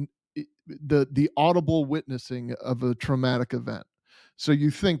the audible witnessing of a traumatic event. So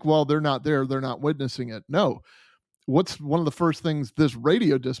you think, well, they're not there, they're not witnessing it. No. What's one of the first things this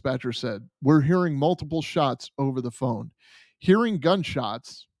radio dispatcher said? We're hearing multiple shots over the phone. Hearing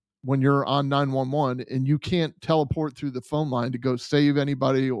gunshots when you're on 911 and you can't teleport through the phone line to go save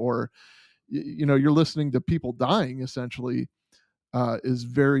anybody, or you're listening to people dying essentially, is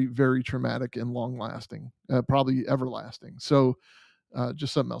very, very traumatic and long lasting, probably everlasting. So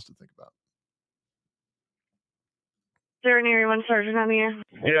just something else to think about. There an Area 1 Sergeant on the air?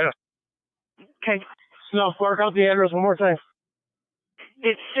 Yeah. Okay. No, mark out the address one more time.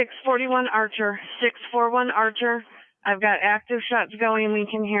 It's 641 Archer. 641 Archer. I've got active shots going. We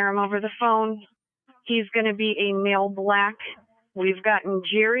can hear him over the phone. He's going to be a male black. We've gotten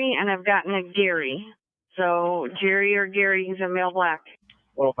Jerry and I've gotten a Gary. So Jerry or Gary, he's a male black.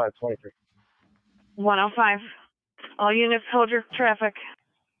 105, 23. 105. All units, hold your traffic.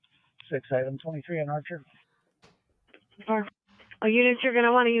 6 item 23 on Archer. All units, you're going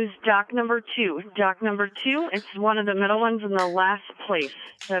to want to use dock number 2. Dock number 2, it's one of the middle ones in the last place.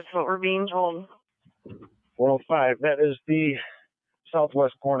 That's what we're being told. 105, that is the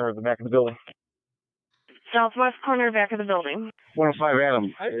southwest corner of the back of the building. Southwest corner, back of the building. 105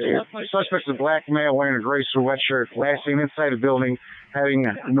 Adam. Suspect's a black male wearing a gray sweatshirt, last seen inside the building, heading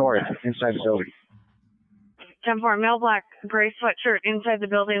north inside the building. 10-4, male black, gray sweatshirt inside the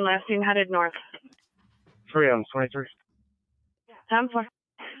building, last seen headed north. 3 Adam, 23. 10-4.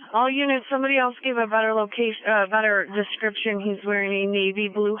 All units, somebody else gave a better location, better description. He's wearing a navy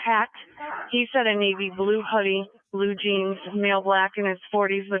blue hat. He said a navy blue hoodie, blue jeans, male black in his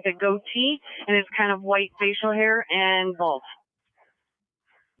 40s with a goatee and his kind of white facial hair and bald.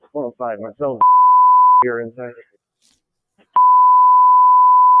 105, myself here inside.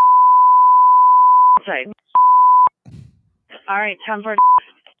 Inside. All right, 10-4.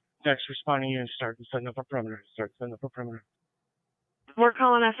 Next responding unit, start setting up a perimeter. Start setting up a perimeter. We're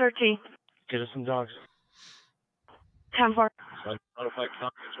calling SRT. Get us some dogs. 10-4.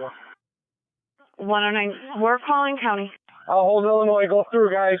 109. We're calling county. I'll hold Illinois. Go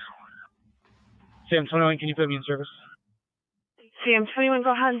through, guys. Sam 21, can you put me in service? CM 21,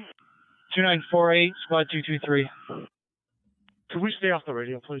 go ahead. 2948, squad 223. Could we stay off the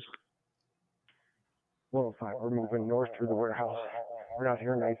radio, please? 105, we're moving north through the warehouse. We're not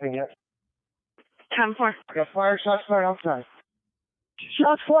hearing anything yet. 10-4. Got fire, shots fired outside.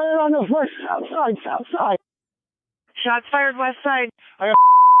 Shots fired on the west outside. Shots fired west side. I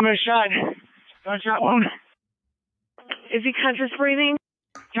got a shot. Gunshot wound. Is he conscious breathing?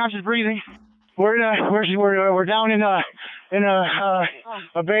 Conscious breathing. We're down in a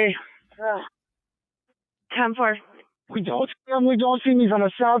bay. 10-4. We don't see these on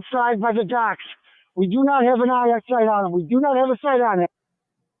the south side by the docks. We do not have an sight on them. We do not have a sight on it.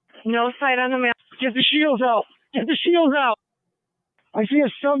 No sight on the map. Get the shields out. Get the shields out. I see a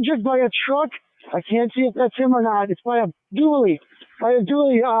subject by a truck. I can't see if that's him or not. It's by a dually.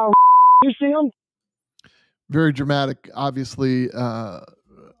 You see him? Very dramatic, obviously.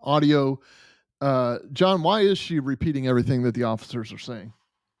 Audio. John, why is she repeating everything that the officers are saying?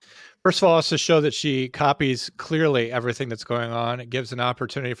 First of all, it's to show that she copies clearly everything that's going on. It gives an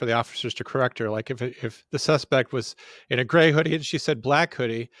opportunity for the officers to correct her. Like if the suspect was in a gray hoodie and she said black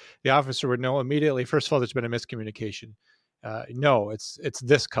hoodie, the officer would know immediately, first of all, there's been a miscommunication. No, it's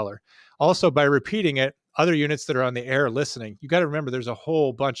this color. Also, by repeating it, other units that are on the air listening, you got to remember there's a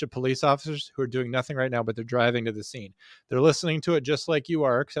whole bunch of police officers who are doing nothing right now, but they're driving to the scene. They're listening to it just like you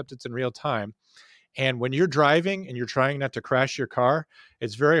are, except it's in real time. And when you're driving and you're trying not to crash your car,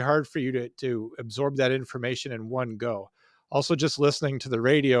 it's very hard for you to absorb that information in one go. Also, just listening to the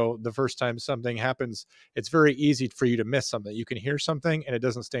radio the first time something happens, it's very easy for you to miss something. You can hear something and it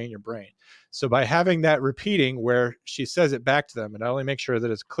doesn't stay in your brain. So by having that repeating where she says it back to them, it not only makes sure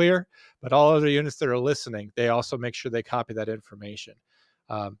that it's clear, but all other units that are listening, they also make sure they copy that information.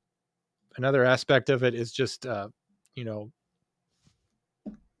 Another aspect of it is just,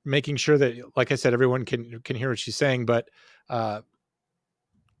 making sure that, like I said, everyone can hear what she's saying, but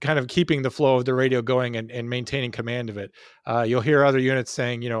kind of keeping the flow of the radio going and maintaining command of it. You'll hear other units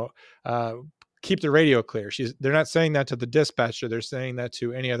saying, keep the radio clear. They're not saying that to the dispatcher. They're saying that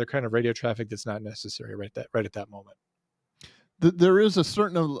to any other kind of radio traffic that's not necessary right at that moment. There is a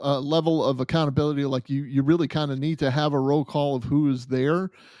certain level of accountability. Like you really kind of need to have a roll call of who is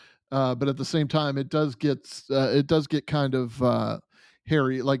there. But at the same time, it does get kind of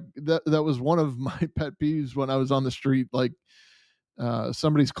hairy. Like that was one of my pet peeves when I was on the street. Like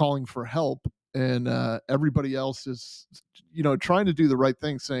somebody's calling for help, and everybody else is, trying to do the right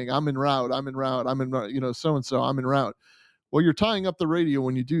thing, saying, "I'm en route, so and so, I'm en route." Well, you're tying up the radio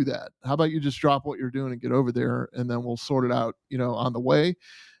when you do that. How about you just drop what you're doing and get over there, and then we'll sort it out, on the way.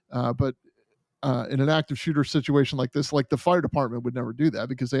 But in an active shooter situation like this, like the fire department would never do that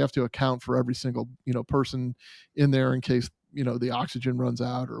because they have to account for every single, person in there in case, the oxygen runs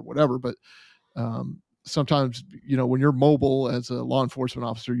out or whatever. But sometimes, when you're mobile as a law enforcement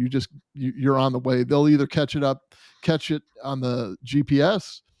officer, you're on the way. They'll either catch it on the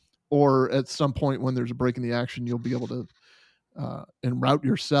GPS, or at some point when there's a break in the action, you'll be able to en route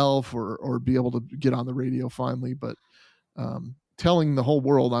yourself or be able to get on the radio finally. But telling the whole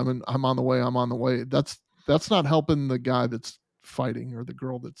world I'm on the way, that's not helping the guy that's fighting or the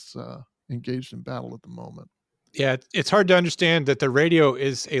girl that's engaged in battle at the moment. Yeah, it's hard to understand that the radio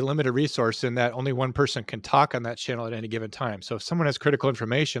is a limited resource in that only one person can talk on that channel at any given time. So if someone has critical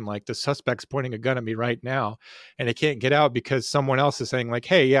information, like the suspect's pointing a gun at me right now, and it can't get out because someone else is saying like,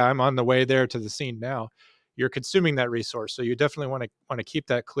 "Hey, yeah, I'm on the way there to the scene now," you're consuming that resource. So you definitely want to keep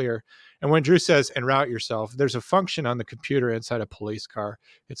that clear. And when Drew says en route yourself, there's a function on the computer inside a police car.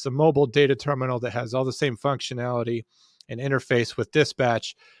 It's a mobile data terminal that has all the same functionality and interface with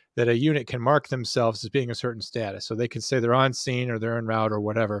dispatch that a unit can mark themselves as being a certain status. So they can say they're on scene or they're en route or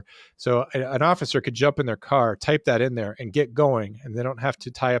whatever. So an officer could jump in their car, type that in there and get going, and they don't have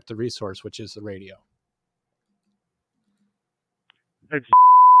to tie up the resource, which is the radio. It's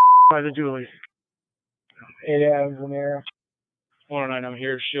by the dually. 8 Adams in there. 109, I'm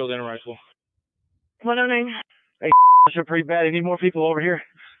here, shield and rifle. 109. Hey, this is pretty bad. I need more people over here.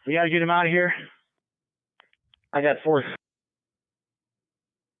 We got to get him out of here. I got 4.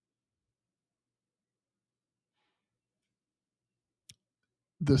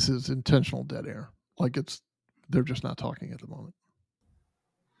 This is intentional dead air. Like they're just not talking at the moment.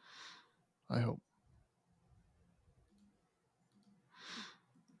 I hope.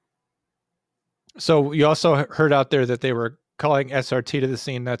 So you also heard out there that they were calling SRT to the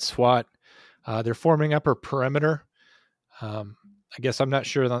scene. That's SWAT. They're forming up a perimeter. I guess I'm not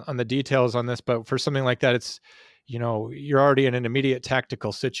sure on the details on this, but for something like that, it's, you're already in an immediate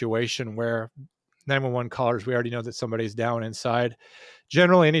tactical situation where 911 callers, we already know that somebody's down inside.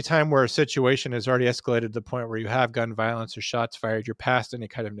 generally, anytime where a situation has already escalated to the point where you have gun violence or shots fired, you're past any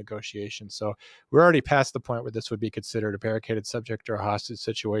kind of negotiation. So we're already past the point where this would be considered a barricaded subject or a hostage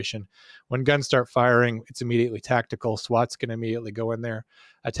situation. When guns start firing, it's immediately tactical. SWAT's going to immediately go in there.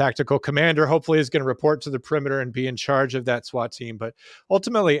 A tactical commander hopefully is going to report to the perimeter and be in charge of that SWAT team. But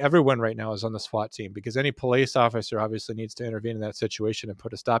ultimately, everyone right now is on the SWAT team because any police officer obviously needs to intervene in that situation and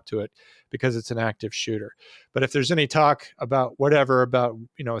put a stop to it because it's an active shooter. But if there's any talk about whatever, about,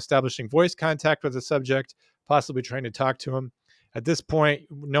 establishing voice contact with the subject, possibly trying to talk to him, at this point,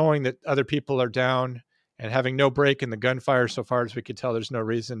 knowing that other people are down and having no break in the gunfire so far as we could tell, there's no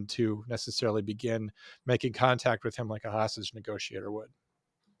reason to necessarily begin making contact with him like a hostage negotiator would.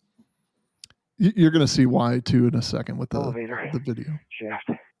 You're going to see why too in a second with the video.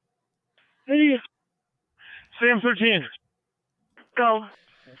 Shaft. Hey, Sam 13. Go.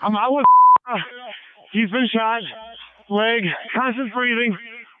 I'm out with. He's been shot. Leg, constant breathing.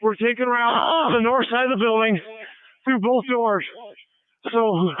 We're taking around the north side of the building through both doors.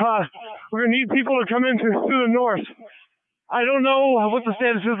 So we're gonna need people to come in through the north. I don't know what the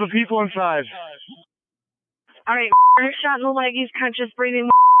status is of the people inside. All right, shot in the leg. He's conscious breathing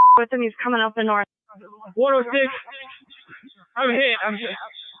with him. He's coming up the north. 106. I'm hit. I'm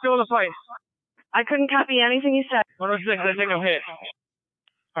still in the fight. I couldn't copy anything you said. 106. I think I'm hit.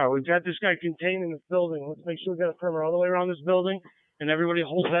 All right, we've got this guy contained in this building. Let's make sure we got a perimeter all the way around this building, and everybody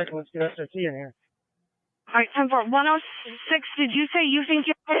hold back and let's get SRT in here. All right, 10-4. 106, did you say you think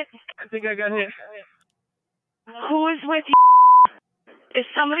you're hit? I think I got hit. Who is with you? Is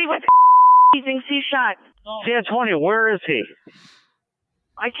somebody with he thinks he's shot? Dan 20, where is he?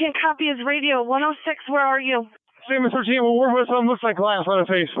 I can't copy his radio. 106, where are you? Sam 13, we're with him. Looks like glass on the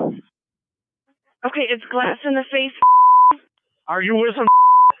face. Okay, it's glass in the face. Are you with him?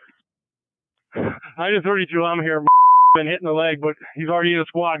 I did 32. I'm here. Been hitting the leg, but he's already in a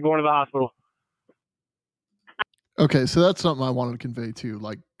squad going to the hospital. Okay, so that's something I wanted to convey too.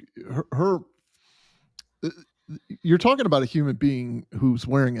 Like her you're talking about a human being who's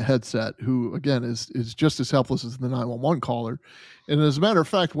wearing a headset, who again is just as helpless as the 911 caller. And as a matter of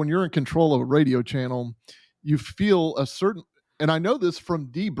fact, when you're in control of a radio channel, you feel a certain, and I know this from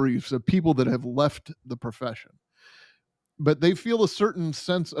debriefs of people that have left the profession, but they feel a certain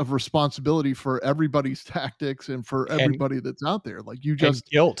sense of responsibility for everybody's tactics and for everybody that's out there. Like you just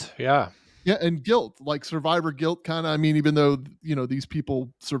guilt. Yeah. Yeah. And guilt, like survivor guilt kind of, I mean, even though, these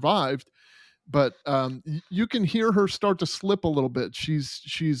people survived, but you can hear her start to slip a little bit.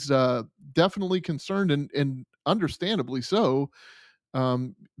 She's definitely concerned and understandably so.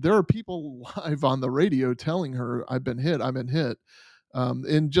 There are people live on the radio telling her, I've been hit.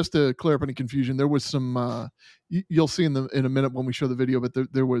 And just to clear up any confusion, there was some, you'll see in a minute when we show the video, but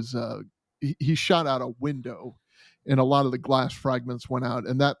there was, he shot out a window and a lot of the glass fragments went out,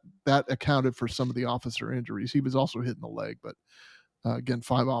 and that accounted for some of the officer injuries. He was also hit in the leg, but again,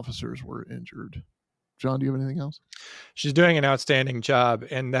 5 officers were injured. John, do you have anything else? She's doing an outstanding job.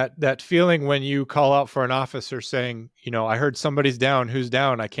 And that feeling when you call out for an officer saying, I heard somebody's down, who's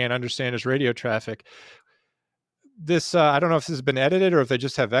down? I can't understand his radio traffic. This, I don't know if this has been edited or if they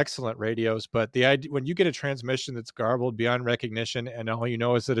just have excellent radios, but the idea, when you get a transmission that's garbled beyond recognition and all you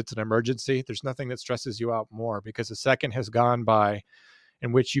know is that it's an emergency, there's nothing that stresses you out more, because a second has gone by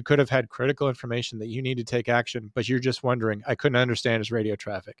in which you could have had critical information that you need to take action, but you're just wondering, I couldn't understand his radio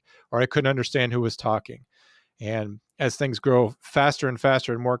traffic, or I couldn't understand who was talking. And as things grow faster and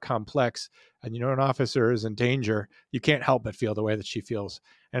faster and more complex, and an officer is in danger, you can't help but feel the way that she feels.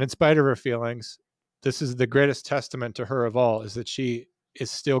 And in spite of her feelings, this is the greatest testament to her of all, is that she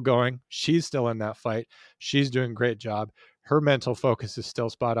is still going. She's still in that fight. She's doing a great job. Her mental focus is still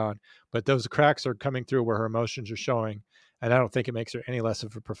spot on, but those cracks are coming through where her emotions are showing. And I don't think it makes her any less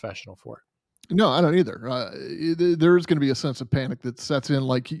of a professional for it. No, I don't either. There is going to be a sense of panic that sets in.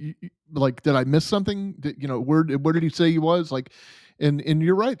 Like, did I miss something? Where did he say he was? Like, and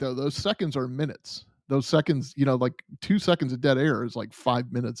you're right though. Those seconds are minutes. Those seconds, like 2 seconds of dead air is like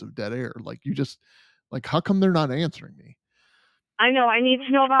 5 minutes of dead air. Like you just, like, how come they're not answering me? I know. I need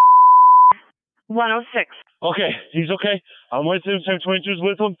to know about 106. Okay, he's okay. I'm with him. Sam 22 is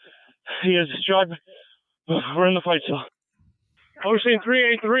with him. He has a shot. We're in the fight still. Ocean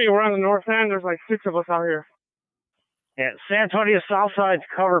 383, we're on the north end. There's like 6 of us out here. Yeah, San Antonio south side's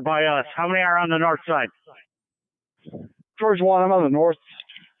covered by us. How many are on the north side? George 1, I'm on the north,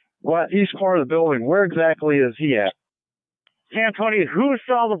 east part of the building. Where exactly is he at? San Antonio, who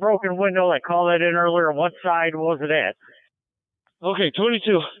saw the broken window that called that in earlier? What side was it at? Okay,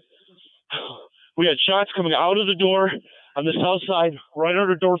 22. We had shots coming out of the door on the south side, right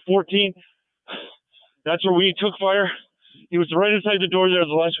under door 14. That's where we took fire. He was right inside the door there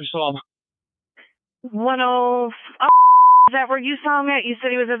the last we saw him. 10. Is that where you saw him at? You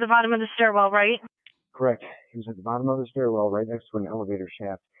said he was at the bottom of the stairwell, right? Correct. He was at the bottom of the stairwell right next to an elevator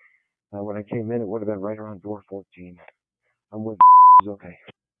shaft. When I came in, it would have been right around door 14. I'm with okay.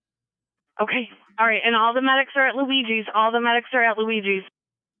 Okay. All right. And all the medics are at Luigi's. All the medics are at Luigi's.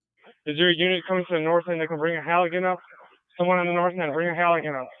 Is there a unit coming to the north end that can bring a Halligan up? Someone on the north end, bring a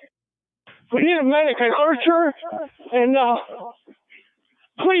Halligan up. We need a medic at Archer and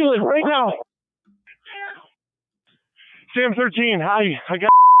Cleveland right now. Sam 13, hi. I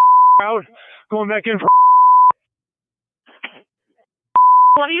got out. Going back in for.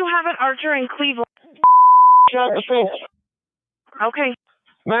 What do you have at Archer and Cleveland? Okay.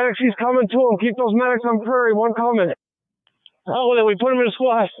 Maddox, he's coming to him. Keep those medics on Prairie. One coming. Oh, then we put him in a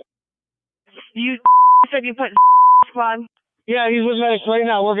squad. You said you put squad? Yeah, he's with medics right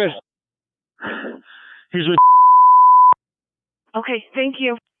now. We're good. He's with. Okay, thank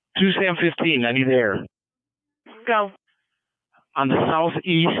you. 2 Sam 15, I need air. Go. On the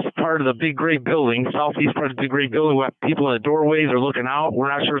southeast part of the big gray building, we have people in the doorways are looking out. We're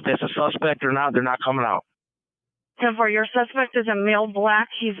not sure if that's a suspect or not. They're not coming out. 10-4, your suspect is a male black.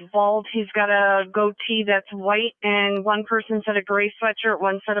 He's bald. He's got a goatee that's white, and one person said a gray sweatshirt,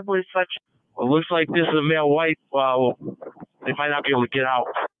 one said a blue sweatshirt. Well, it looks like this is a male white. They might not be able to get out.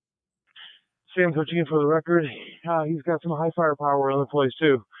 Sam 13 for the record. He's got some high firepower in the place,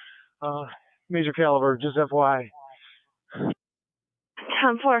 too. Major caliber, just FYI.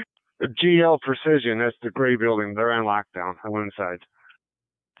 10-4. GL Precision, that's the gray building. They're on lockdown. I went inside.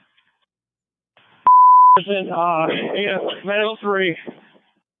 Medical 3.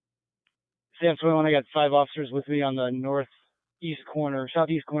 Sam 21, I got 5 officers with me on the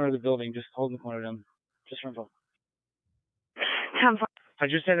southeast corner of the building, just holding the corner of them. Just for info. 10-4. I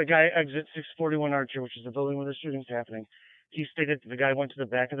just had a guy exit 641 Archer, which is the building where the shooting's happening. He stated the guy went to the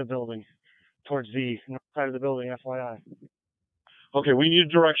back of the building, towards the north side of the building, FYI. Okay, we need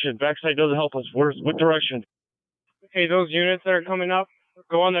direction. Backside doesn't help us. What direction? Hey, those units that are coming up,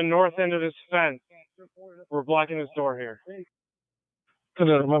 go on the north end of this fence. We're blocking this door here.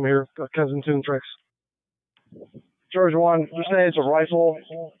 I'm here. Cousin Toon Tricks. George 1, just say it's a rifle.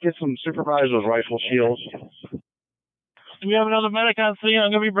 Get some supervisors' rifle shields. Do we have another medic on scene?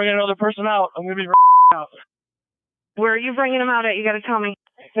 I'm going to be bringing another person out. I'm going to be out. Where are you bringing him out at? You got to tell me.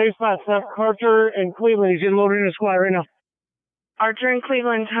 Safe spot, Seth. Archer and Cleveland. He's getting loaded in a squad right now. Archer and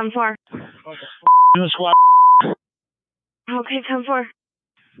Cleveland, 10-4. In the squad. Okay, 10-4.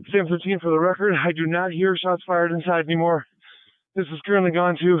 Sam 13 for the record. I do not hear shots fired inside anymore. This is currently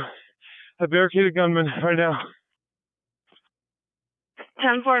gone to a barricaded gunman right now.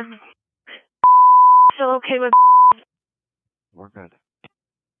 10-4. Still okay with. We're good.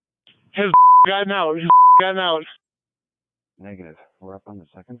 Has gotten out. Negative. We're up on the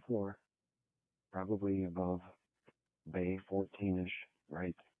second floor, probably above Bay 14-ish,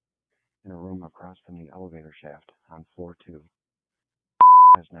 right in a room across from the elevator shaft on floor 2.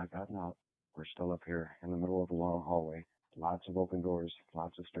 Has not gotten out. We're still up here in the middle of a long hallway. Lots of open doors,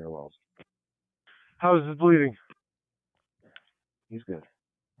 lots of stairwells. How is it bleeding? He's good.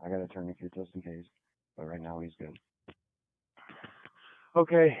 I got a tourniquet just in case, but right now he's good.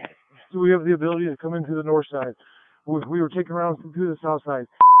 Okay. Do we have the ability to come into the north side? We were taking around through the south side.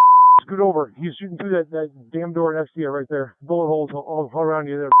 Scoot over. He's shooting through that damn door next to you right there. Bullet holes all around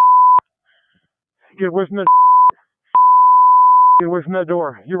you there. Get away from that. Get away from that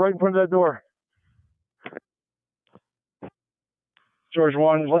door. You're right in front of that door. George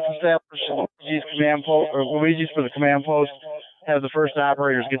 1, let's establish Luigi's command post, or Luigi's for the command post. Have the first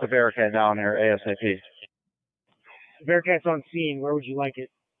operators get the barricade down here ASAP. Bearcat's on scene. Where would you like it?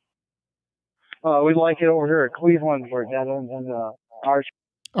 We'd like it over here at Cleveland where that ends in Arch.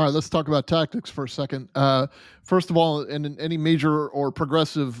 All right, let's talk about tactics for a second. First of all, in any major or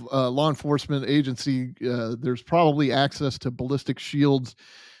progressive law enforcement agency, there's probably access to ballistic shields.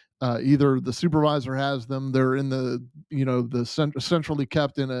 Either the supervisor has them; they're in the centrally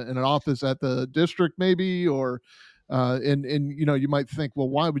kept in an office at the district, maybe, or and you might think, well,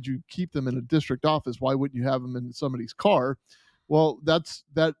 why would you keep them in a district office? Why wouldn't you have them in somebody's car? Well,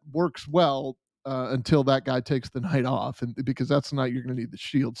 that works well until that guy takes the night off, and because that's the night you're going to need the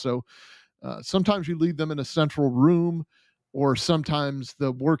shield. So sometimes you leave them in a central room, or sometimes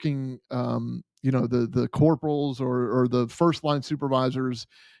the working, the corporals or the first line supervisors,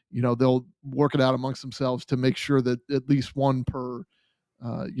 they'll work it out amongst themselves to make sure that at least one per,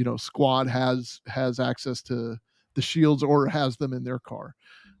 squad has access to the shields or has them in their car.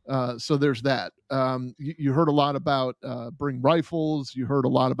 So there's that. You heard a lot about bring rifles. You heard a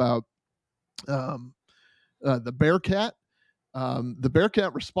lot about the Bearcat. The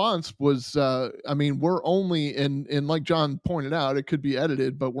Bearcat response was, we're only, and like John pointed out, it could be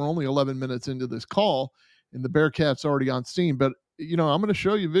edited, but we're only 11 minutes into this call, and the Bearcat's already on scene. But, I'm going to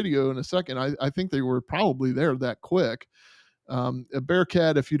show you video in a second. I think they were probably there that quick. A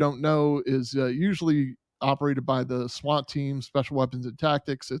Bearcat, if you don't know, is usually operated by the SWAT team, Special Weapons and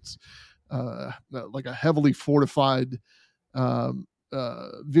Tactics. It's like a heavily fortified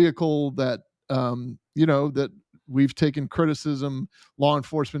vehicle that, that we've taken criticism, law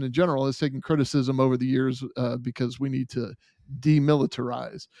enforcement in general has taken criticism over the years because we need to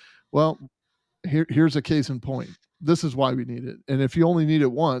demilitarize. Well, here's a case in point. This is why we need it. And if you only need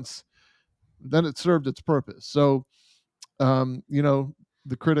it once, then it served its purpose. So,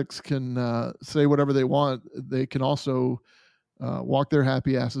 the critics can say whatever they want. They can also walk their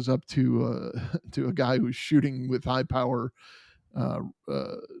happy asses up to to a guy who's shooting with high power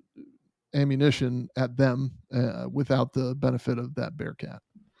ammunition at them without the benefit of that Bearcat.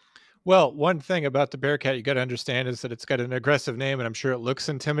 Well, one thing about the Bearcat you got to understand is that it's got an aggressive name, and I'm sure it looks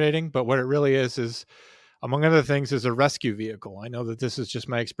intimidating, but what it really is among other things, is a rescue vehicle. I know that this is just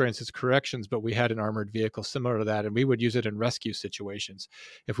my experience as corrections, but we had an armored vehicle similar to that, and we would use it in rescue situations.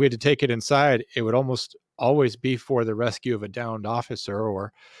 If we had to take it inside, it would almost always be for the rescue of a downed officer,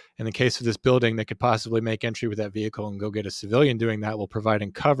 or in the case of this building, they could possibly make entry with that vehicle and go get a civilian doing that while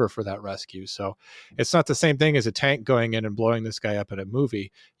providing cover for that rescue. So it's not the same thing as a tank going in and blowing this guy up in a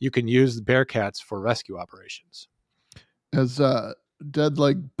movie. You can use the Bearcats for rescue operations. As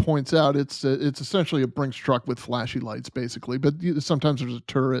Deadleg points out, it's essentially a Brinks truck with flashy lights, basically. But sometimes there's a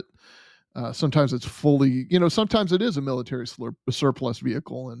turret. Sometimes it's fully, sometimes it is a military surplus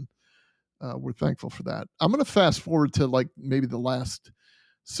vehicle, and we're thankful for that. I'm going to fast forward to like maybe the last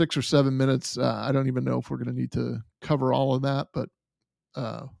 6 or 7 minutes. I don't even know if we're going to need to cover all of that, but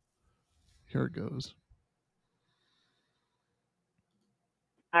here it goes.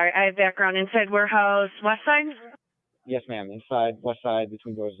 All right, I have background inside warehouse, west side. Yes, ma'am. Inside, west side,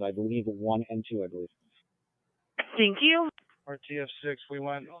 between doors, I believe 1 and 2, I believe. Thank you. RTF6, we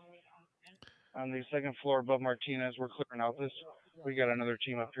went on the second floor above Martinez. We're clearing out this. We got another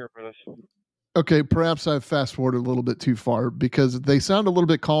team up here for this. Okay, perhaps I've fast forwarded a little bit too far because they sound a little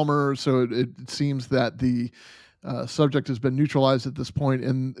bit calmer. So it seems that the subject has been neutralized at this point,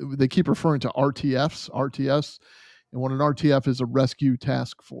 and they keep referring to RTS. And what an RTF is, a rescue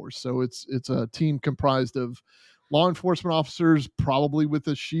task force. So it's a team comprised of law enforcement officers, probably with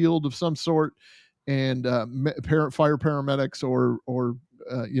a shield of some sort, and fire paramedics or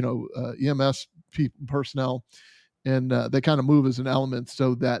EMS personnel. And they kind of move as an element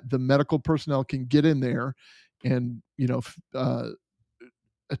so that the medical personnel can get in there and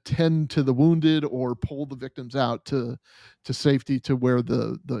attend to the wounded or pull the victims out to safety to where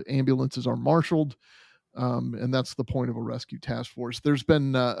the ambulances are marshaled. And that's the point of a rescue task force. There's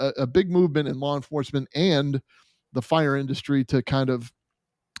been a big movement in law enforcement and the fire industry to kind of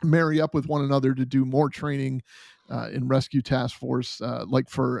marry up with one another to do more training in rescue task force, like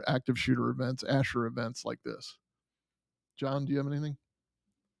for active shooter events, Asher events like this. John, do you have anything?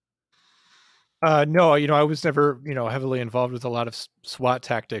 No, I was never, heavily involved with a lot of SWAT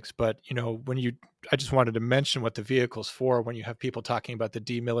tactics, but, I just wanted to mention what the vehicle's for when you have people talking about the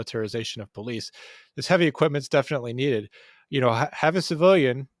demilitarization of police. This heavy equipment's definitely needed. Have a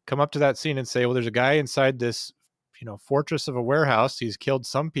civilian come up to that scene and say, well, there's a guy inside this, fortress of a warehouse. He's killed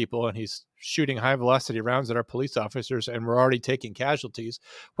some people and he's shooting high velocity rounds at our police officers, and we're already taking casualties.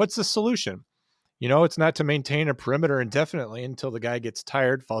 What's the solution? It's not to maintain a perimeter indefinitely until the guy gets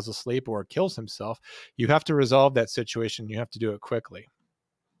tired, falls asleep, or kills himself. You have to resolve that situation. You have to do it quickly.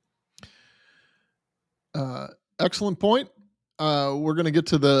 Excellent point. We're going to get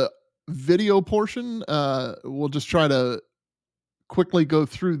to the video portion. We'll just try to quickly go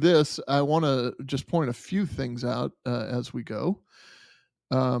through this. I want to just point a few things out as we go.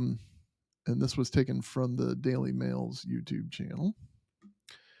 And this was taken from the Daily Mail's YouTube channel.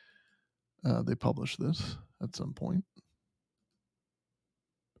 They published this at some point.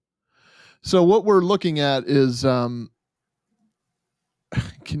 So what we're looking at is, can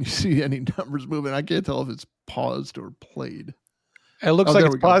you see any numbers moving? I can't tell if it's paused or played. It looks like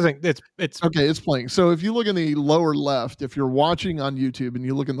it's pausing. It's okay. It's playing. So if you look in the lower left, if you're watching on YouTube and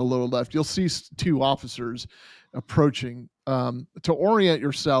you look in the lower left, you'll see 2 officers approaching. To orient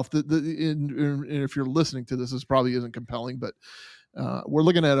yourself, and if you're listening to this probably isn't compelling, but we're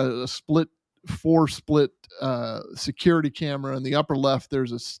looking at a 4-split security camera. In the upper left,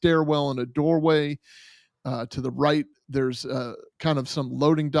 there's a stairwell and a doorway. To the right, there's kind of some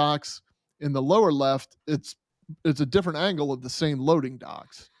loading docks. In the lower left, it's a different angle of the same loading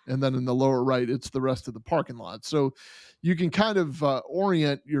docks. and then in the lower right, it's the rest of the parking lot. So you can kind of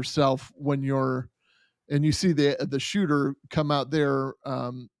orient yourself when you're, and you see the shooter come out there.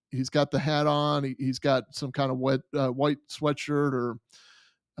 He's got the hat on. He's got some kind of white sweatshirt or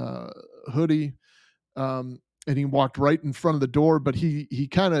hoodie, and he walked right in front of the door. But he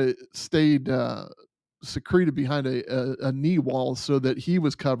kind of stayed secreted behind a knee wall so that he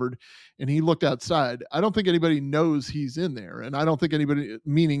was covered, and he looked outside. I don't think anybody knows he's in there, and I don't think anybody,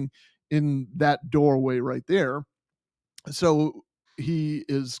 meaning in that doorway right there. So he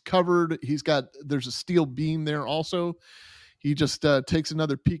is covered. There's a steel beam there also. He just takes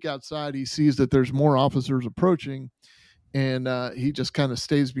another peek outside. He sees that there's more officers approaching, and he just kind of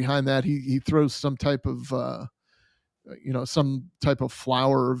stays behind that. He throws some type of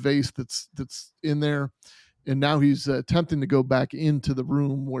flower or vase that's in there, and now he's attempting to go back into the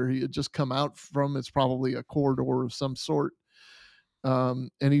room where he had just come out from. It's probably a corridor of some sort,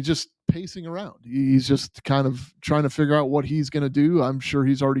 and he's just pacing around. He's just kind of trying to figure out what he's going to do. I'm sure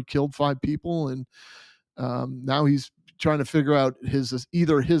he's already killed 5 people, and now he's trying to figure out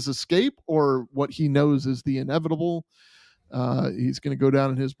either his escape or what he knows is the inevitable. He's going to go down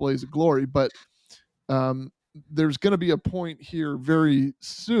in his blaze of glory, but there's going to be a point here very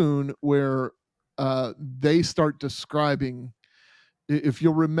soon where they start describing. If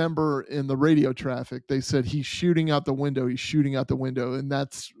you'll remember in the radio traffic, they said he's shooting out the window. He's shooting out the window, and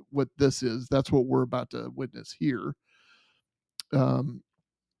that's what this is. That's what we're about to witness here. And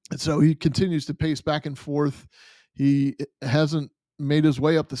so he continues to pace back and forth. He hasn't made his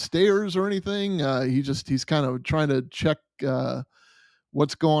way up the stairs or anything. He's kind of trying to check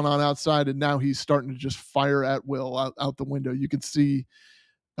what's going on outside, and now he's starting to just fire at will out the window. You can see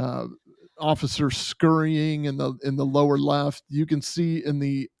officers scurrying in the lower left. You can see in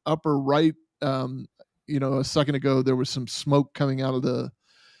the upper right. A second ago there was some smoke coming out of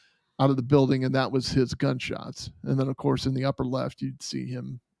the building, and that was his gunshots. And then, of course, in the upper left, you'd see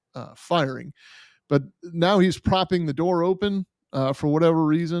him firing. But now he's propping the door open for whatever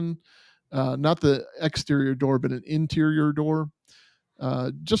reason. Not the exterior door, but an interior door.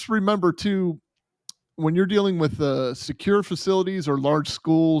 Just remember, too, when you're dealing with secure facilities or large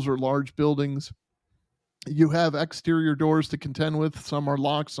schools or large buildings, you have exterior doors to contend with. Some are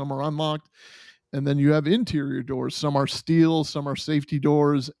locked, some are unlocked. And then you have interior doors. Some are steel, some are safety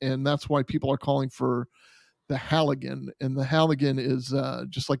doors. And that's why people are calling for the Halligan. And the Halligan is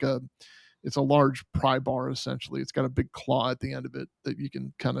just like it's a large pry bar, essentially. It's got a big claw at the end of it that you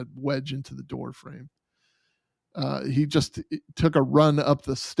can kind of wedge into the door frame. He just took a run up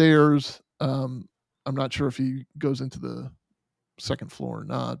the stairs. I'm not sure if he goes into the second floor or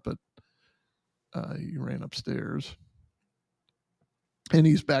not, but he ran upstairs. And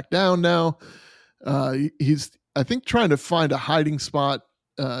he's back down now. He's, I think, trying to find a hiding spot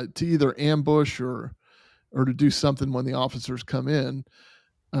to either ambush or to do something when the officers come in.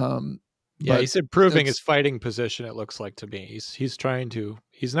 He's improving his fighting position, it looks like to me.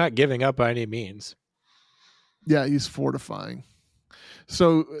 He's not giving up by any means. Yeah, he's fortifying.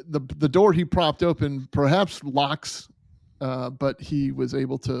 So the door he propped open perhaps locks, but he was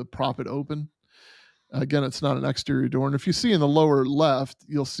able to prop it open. Again, it's not an exterior door. And if you see in the lower left,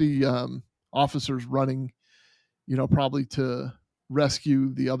 you'll see officers running, probably to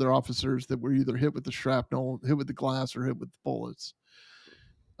rescue the other officers that were either hit with the shrapnel, hit with the glass, or hit with the bullets.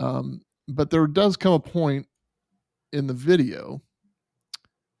 But there does come a point in the video.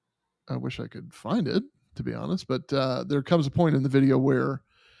 I wish I could find it, to be honest, but there comes a point in the video where,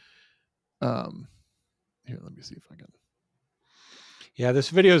 here, let me see if I can. Yeah, this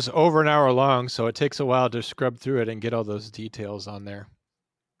video is over an hour long, so it takes a while to scrub through it and get all those details on there.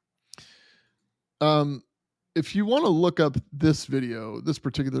 If you want to look up this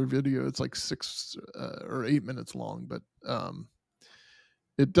particular video, it's like 6 or 8 minutes long, but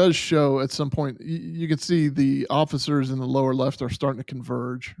it does show at some point you can see the officers in the lower left are starting to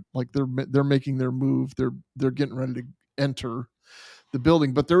converge, like they're making their move. They're getting ready to enter the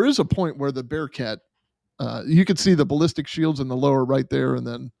building, but there is a point where the Bearcat, you can see the ballistic shields in the lower right there, and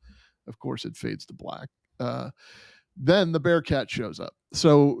then, of course, it fades to black. Then the Bearcat shows up.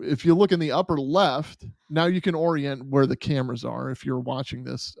 So if you look in the upper left, now you can orient where the cameras are if you're watching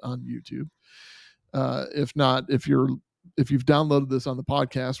this on YouTube. If not, if you've downloaded this on the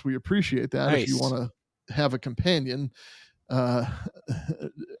podcast, we appreciate that. Nice. If you want to have a companion to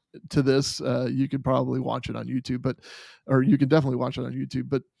this, you could probably watch it on YouTube, or you can definitely watch it on YouTube.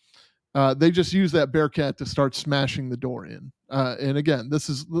 But they just use that Bearcat to start smashing the door in. And again,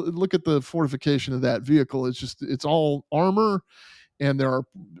 look at the fortification of that vehicle. It's all armor, and there are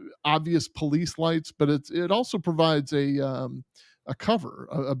obvious police lights, but it also provides a a cover,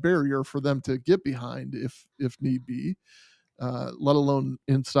 a barrier for them to get behind if need be. Let alone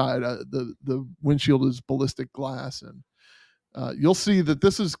inside. The windshield is ballistic glass, and you'll see that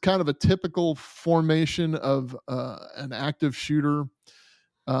this is kind of a typical formation of an active shooter.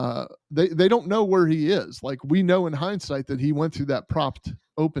 They don't know where he is. Like, we know in hindsight that he went through that propped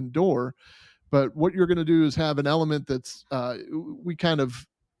open door, but what you're going to do is have an element that's we kind of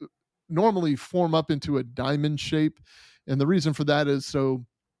normally form up into a diamond shape, and the reason for that is so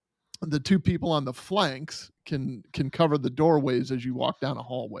the two people on the flanks can cover the doorways as you walk down a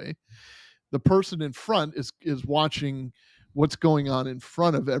hallway. The person in front is watching what's going on in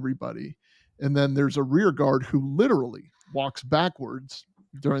front of everybody, and then there's a rear guard who literally walks backwards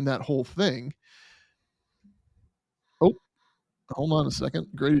during that whole thing. Oh, hold on a second.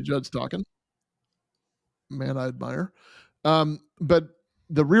 Grady Judd's talking. Man, I admire. But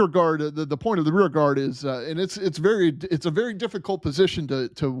the rear guard, the point of the rear guard is, and it's a very difficult position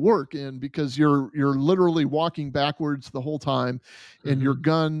to work in, because you're literally walking backwards the whole time, and your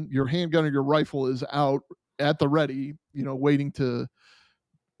handgun or your rifle is out at the ready, waiting to.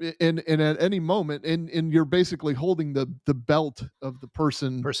 And at any moment, and you're basically holding the belt of the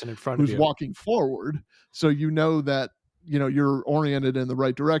person in front of who's you. walking forward, so that you're oriented in the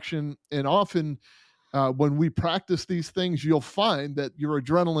right direction. And often when we practice these things, you'll find that your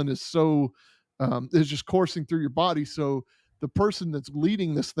adrenaline is just coursing through your body. So the person that's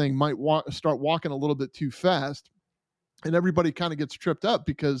leading this thing might start walking a little bit too fast, and everybody kind of gets tripped up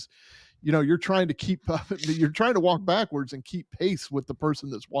because you're trying to keep up. You're trying to walk backwards and keep pace with the person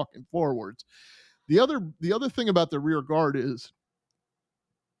that's walking forwards. The other thing about the rear guard is,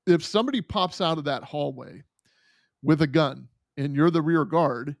 if somebody pops out of that hallway with a gun and you're the rear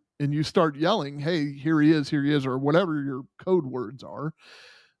guard and you start yelling, "Hey, here he is," or whatever your code words are,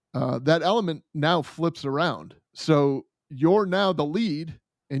 that element now flips around. So you're now the lead,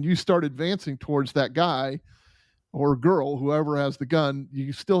 and you start advancing towards that guy or girl, whoever has the gun.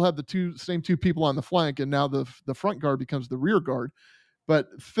 You still have the same two people on the flank, and now the front guard becomes the rear guard. But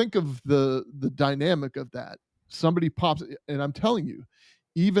think of the dynamic of that. Somebody pops, and I'm telling you,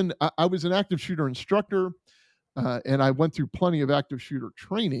 even I was an active shooter instructor, and I went through plenty of active shooter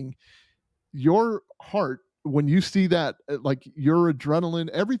training. Your heart, when you see that, like, your adrenaline,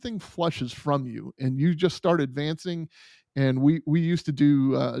 everything flushes from you, and you just start advancing. And we used to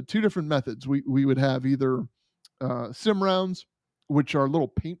do two different methods. We would have either sim rounds, which are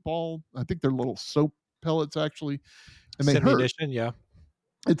little paintball. I think they're little soap pellets, actually, and they hurt. Simunition, yeah.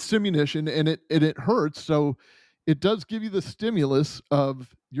 It's simunition, and it hurts. So it does give you the stimulus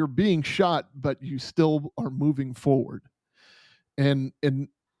of you're being shot, but you still are moving forward. And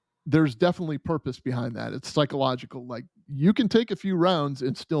there's definitely purpose behind that. It's psychological. Like, you can take a few rounds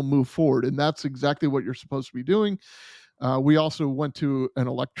and still move forward, and that's exactly what you're supposed to be doing. We also went to an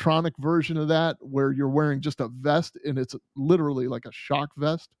electronic version of that, where you're wearing just a vest, and it's literally like a shock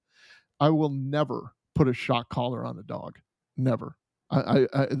vest. I will never put a shock collar on a dog. Never. I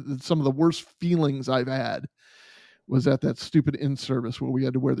some of the worst feelings I've had was at that stupid in-service where we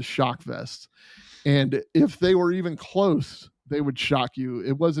had to wear the shock vests. And if they were even close, they would shock you.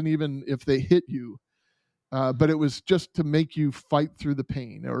 It wasn't even if they hit you, but it was just to make you fight through the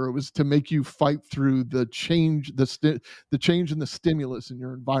pain, or it was to make you fight through the change, the change in the stimulus in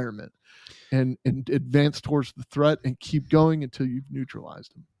your environment, and advance towards the threat and keep going until you've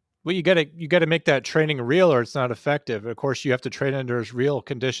neutralized them. Well, you got to make that training real, or it's not effective. Of course, you have to train under as real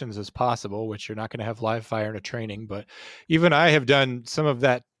conditions as possible, which you're not going to have live fire in a training. But even I have done some of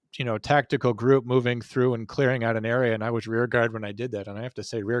that, tactical group moving through and clearing out an area, and I was rear guard when I did that. And I have to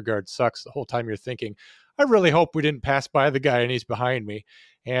say, rear guard sucks. The whole time you're thinking, I really hope we didn't pass by the guy and he's behind me.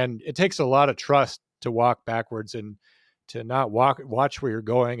 And it takes a lot of trust to walk backwards and to not watch where you're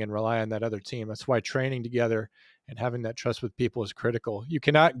going and rely on that other team. That's why training together and having that trust with people is critical. You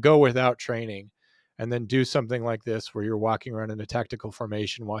cannot go without training and then do something like this where you're walking around in a tactical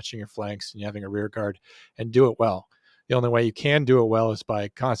formation, watching your flanks, and you having a rear guard, and do it well. The only way you can do it well is by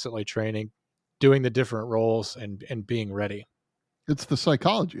constantly training, doing the different roles, and being ready. It's the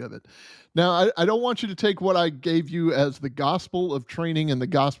psychology of it. Now, I don't want you to take what I gave you as the gospel of training and the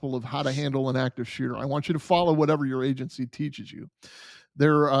gospel of how to handle an active shooter. I want you to follow whatever your agency teaches you.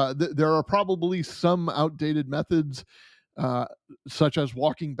 There are probably some outdated methods, such as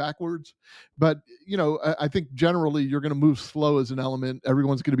walking backwards, but I think generally you're going to move slow as an element.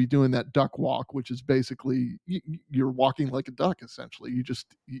 Everyone's going to be doing that duck walk, which is basically you're walking like a duck. Essentially,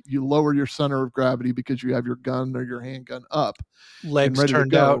 you lower your center of gravity because you have your gun or your handgun up, legs ready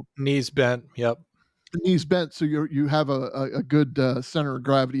turned out, knees bent. Yep. Knees bent, so you have a good center of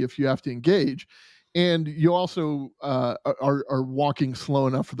gravity if you have to engage. and you also are walking slow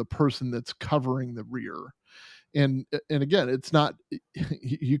enough for the person that's covering the rear. And again, it's not,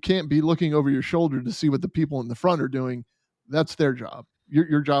 you can't be looking over your shoulder to see what the people in the front are doing. That's their job.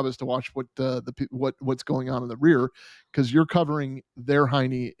 Your job is to watch what's going on in the rear, because you're covering their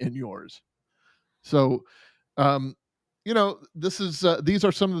hiney and yours. So, these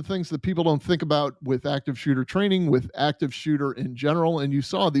are some of the things that people don't think about with active shooter training, with active shooter in general. And you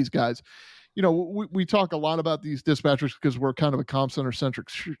saw these guys. We talk a lot about these dispatchers because we're kind of a comm center centric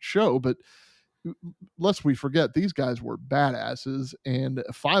show, but lest we forget, these guys were badasses, and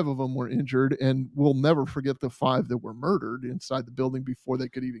 5 of them were injured, and we'll never forget the 5 that were murdered inside the building before they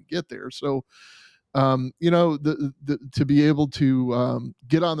could even get there. So, to be able to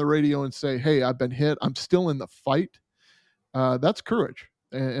get on the radio and say, "Hey, I've been hit. I'm still in the fight." That's courage,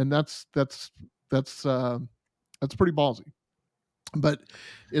 and that's pretty ballsy. But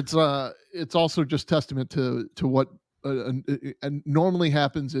it's also just testament to what normally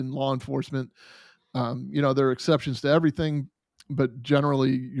happens in law enforcement. There are exceptions to everything, but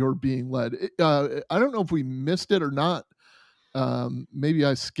generally you're being led. I don't know if we missed it or not. Maybe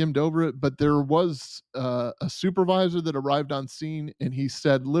I skimmed over it, but there was a supervisor that arrived on scene, and he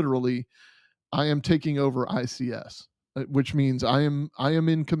said literally, "I am taking over ICS," which means I am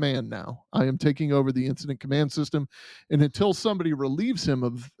in command now. I am taking over the incident command system, and until somebody relieves him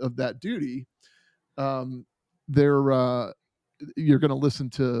of that duty, um, they're you're going to listen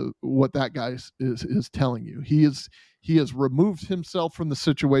to what that guy is telling you. He has removed himself from the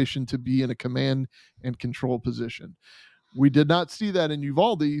situation to be in a command and control position. We did not see that in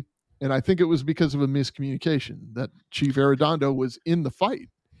Uvalde, and I think it was because of a miscommunication that Chief Arredondo was in the fight.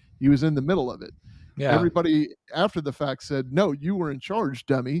 He was in the middle of it. Yeah. Everybody after the fact said, "No, you were in charge,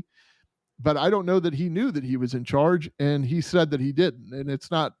 dummy." But I don't know that he knew that he was in charge, and he said that he didn't. And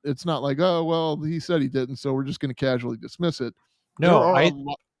it's not like, "Oh, well, he said he didn't, so we're just going to casually dismiss it." There No, are a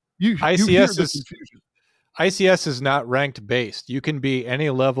lot. You hear ICS the is confusion. ICS is not ranked based. You can be any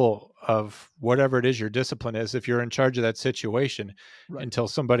level of whatever it is your discipline is if you're in charge of that situation, Right.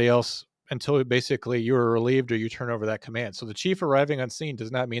 until basically you are relieved or you turn over that command. So the chief arriving on scene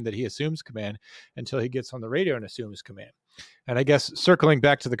does not mean that he assumes command until he gets on the radio and assumes command. And I guess circling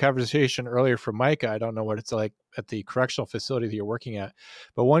back to the conversation earlier from Micah, I don't know what it's like at the correctional facility that you're working at,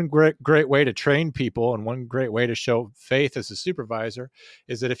 but one great way to train people and one great way to show faith as a supervisor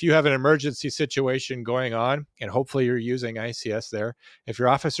is that if you have an emergency situation going on, and hopefully you're using ICS there, if your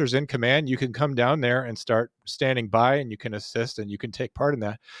officer's in command, you can come down there and start standing by, and you can assist and you can take part in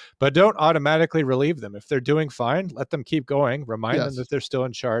that. But don't automatically relieve them. If they're doing fine, let them keep going. Remind them that they're still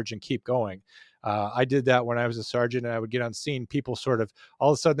in charge and keep going. I did that when I was a sergeant, and I would get on scene. People sort of,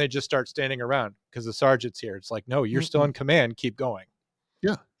 all of a sudden, they just start standing around because the sergeant's here. It's like, no, you're still in command. Keep going.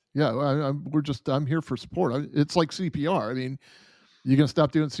 Yeah. I'm here for support. It's like CPR. I mean, you gonna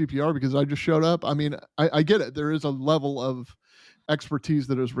stop doing CPR because I just showed up? I mean, I get it. There is a level of expertise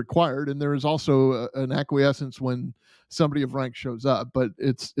that is required, and there is also an acquiescence when somebody of rank shows up. But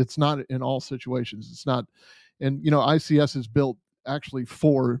it's not in all situations. It's not, and ICS is built actually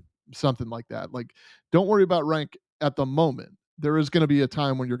for something like that. Like, don't worry about rank at the moment. There is going to be a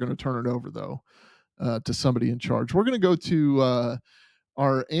time when you're going to turn it over, though, to somebody in charge. We're going to go to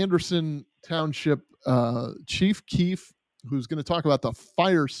our Anderson Township Chief Keefe, who's going to talk about the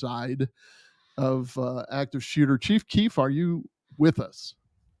fire side of active shooter. Chief Keefe, are you with us?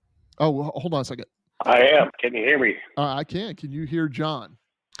 Oh, hold on a second. I am. Can you hear me? I can. Can you hear John?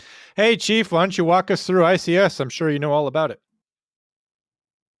 Hey, Chief, why don't you walk us through ICS? I'm sure you know all about it.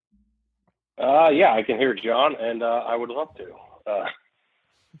 Yeah, I can hear John, and I would love to.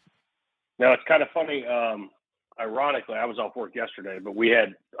 Now, it's kind of funny. Ironically, I was off work yesterday, but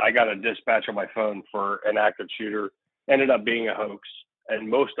I got a dispatch on my phone for an active shooter. Ended up being a hoax, and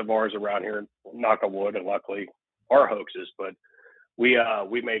most of ours around here, knock on wood, and luckily are hoaxes. But we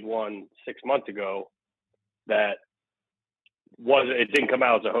made one 6 months ago that it didn't come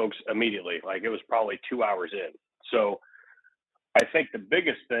out as a hoax immediately. Like, it was probably 2 hours in. So I think the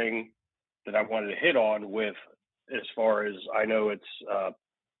biggest thing that I wanted to hit on with, as far as I know, it's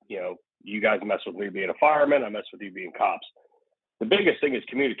you guys mess with me being a fireman, I mess with you being cops. The biggest thing is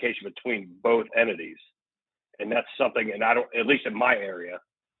communication between both entities. And that's something, and at least in my area,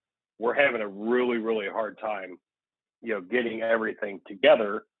 we're having a really, really hard time, getting everything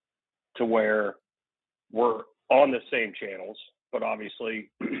together to where we're on the same channels. But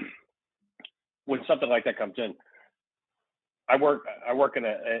obviously, when something like that comes in, I work in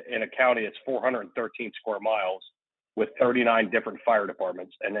a county that's 413 square miles with 39 different fire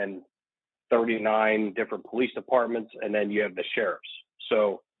departments, and then 39 different police departments, and then you have the sheriffs.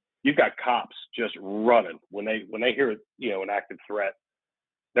 So you've got cops just running when they hear, an active threat,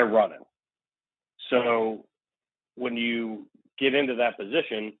 they're running. So when you get into that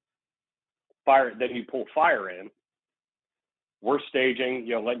position, then you pull fire in. We're staging,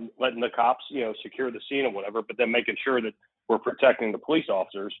 letting the cops, secure the scene or whatever, but then making sure that we're protecting the police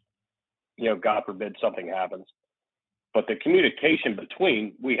officers, God forbid something happens. But the communication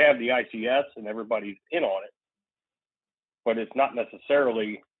between, we have the ICS and everybody's in on it, but it's not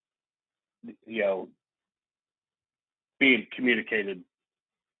necessarily, being communicated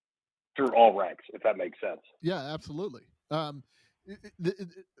through all ranks, if that makes sense. Yeah, absolutely. The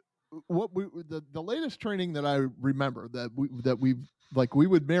latest training that I remember that we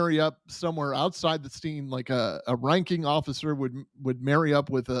would marry up somewhere outside the scene, like a ranking officer would marry up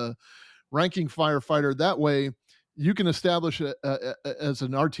with a ranking firefighter. That way you can establish as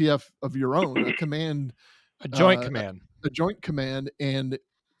an RTF of your own, a command, a joint command, and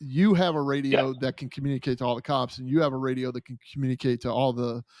you have a radio that can communicate to all the cops, and you have a radio that can communicate to all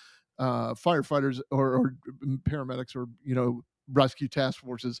the firefighters or paramedics or rescue task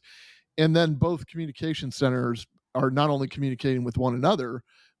forces. And then both communication centers are not only communicating with one another,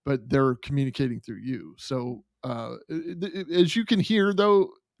 but they're communicating through you. So as you can hear, though,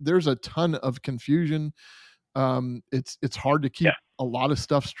 there's a ton of confusion. It's hard to keep a lot of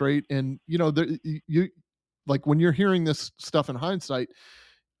stuff straight, and you like when you're hearing this stuff in hindsight,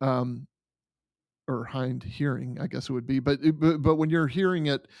 or hind hearing, I guess it would be, but when you're hearing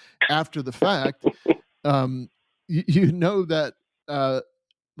it after the fact, you know that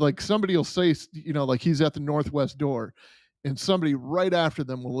like somebody will say, like he's at the northwest door, and somebody right after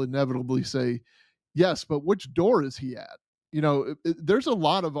them will inevitably say, yes, but which door is he at? There's a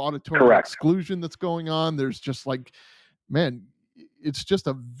lot of auditory exclusion that's going on. There's just like, man, it's just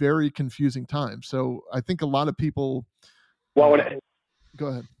a very confusing time. So I think a lot of people. Well, go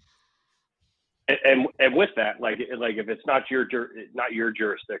ahead. And with that, like if it's not your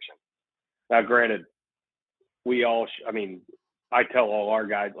jurisdiction. Now, granted, we all, I tell all our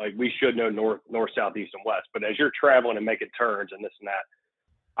guys, like, we should know north, south, east, and west. But as you're traveling and making turns and this and that,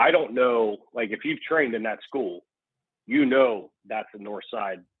 I don't know. Like, if you've trained in that school, that's the north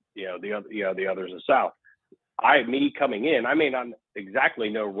side. The other's the south. Me coming in, I may not exactly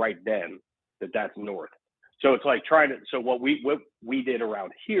know right then that that's north. So it's like So what we did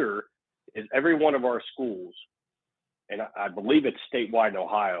around here is every one of our schools, and I believe it's statewide in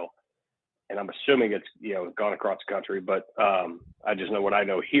Ohio, and I'm assuming it's gone across the country, but I just know what I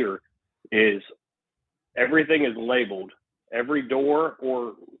know here is everything is labeled. Every door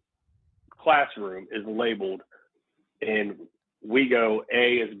or classroom is labeled, and we go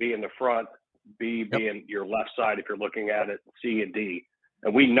A as being the front, B being your left side if you're looking at it, C and D,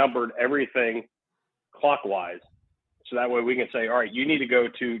 and we numbered everything clockwise. So that way we can say, all right, you need to go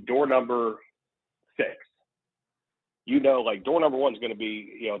to door number 6. Like door number 1 is going to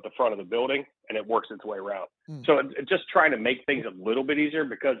be, at the front of the building, and it works its way around. So it's just trying to make things a little bit easier,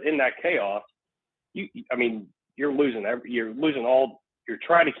 because in that chaos, you're losing you're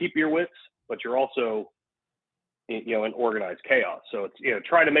trying to keep your wits, but you're also, in organized chaos. So it's,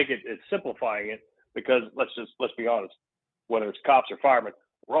 trying to make it's simplifying it, because let's be honest, whether it's cops or firemen,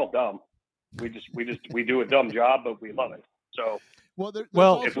 we're all dumb. We do a dumb job, but we love it. So,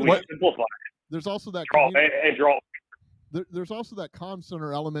 if we simplify it, there's also that there's also that comm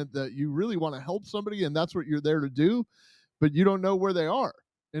center element that you really want to help somebody, and that's what you're there to do, but you don't know where they are.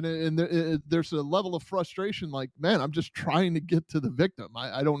 And there's a level of frustration, like, man, I'm just trying to get to the victim.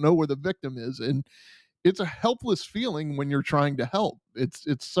 I don't know where the victim is. And it's a helpless feeling when you're trying to help. It's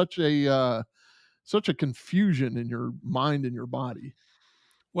such a confusion in your mind and your body.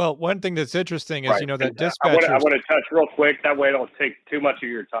 Well, one thing that's interesting is, that dispatchers. I want to touch real quick. That way I don't take too much of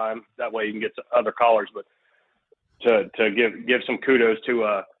your time. That way you can get to other callers, but to give some kudos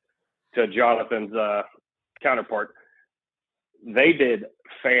to Jonathan's counterpart. They did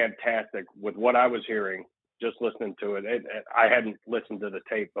fantastic with what I was hearing, just listening to it. I hadn't listened to the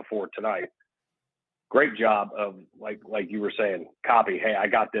tape before tonight. Great job of, like you were saying, copy. Hey, I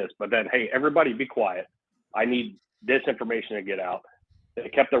got this. But then, hey, everybody be quiet. I need this information to get out. They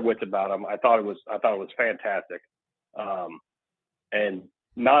kept their wits about them. I thought it was fantastic. And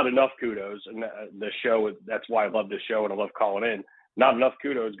not enough kudos. And the show, that's why I love this show and I love calling in. Not enough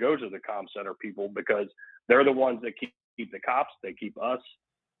kudos go to the comm center people, because they're the ones that keep the cops. They keep us,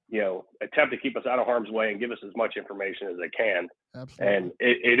 attempt to keep us out of harm's way and give us as much information as they can. Absolutely. And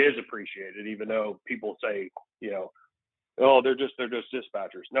it is appreciated, even though people say, oh, they're just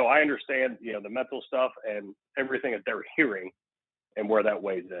dispatchers. No, I understand, the mental stuff and everything that they're hearing and where that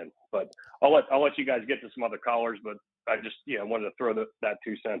weighs in. But I'll let you guys get to some other callers, but I just wanted to throw that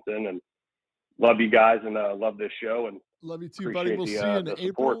 2 cents in, and love you guys, and love this show, and love you too, buddy. We'll see you in April.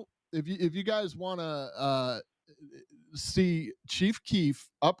 Support. If you guys want to see Chief Keef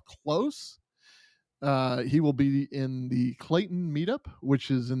up close, he will be in the Clayton meetup,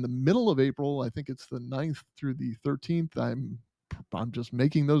 which is in the middle of April. I think it's the 9th through the 13th. I'm just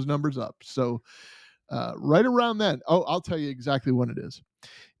making those numbers up. So right around then. Oh, I'll tell you exactly when it is.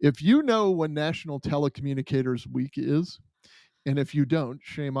 If you know when National Telecommunicators Week is, and if you don't,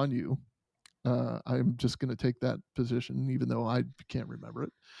 shame on you. I'm just going to take that position, even though I can't remember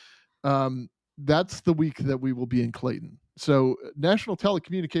it. That's the week that we will be in Clayton. So National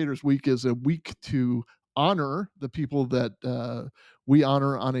Telecommunicators Week is a week to honor the people that we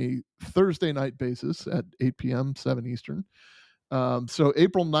honor on a Thursday night basis at 8 p.m., 7 Eastern. So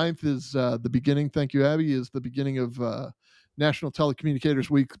April 9th is the beginning. Thank you, Abby, is the beginning of National Telecommunicators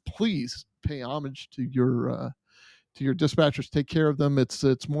Week. Please pay homage to your dispatchers. Take care of them.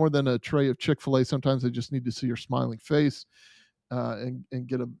 It's more than a tray of Chick-fil-A. Sometimes they just need to see your smiling face and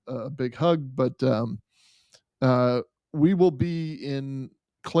get a big hug. But we will be in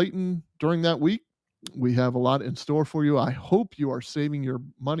Clayton during that week. We have a lot in store for you. I hope you are saving your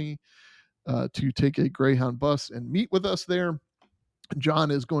money to take a Greyhound bus and meet with us there.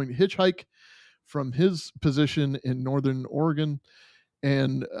 John is going to hitchhike from his position in Northern Oregon,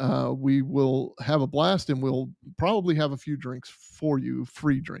 and we will have a blast, and we'll probably have a few drinks for you,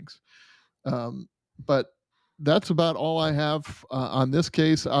 free drinks. But that's about all I have on this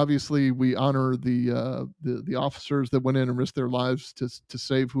case. Obviously, we honor the officers that went in and risked their lives to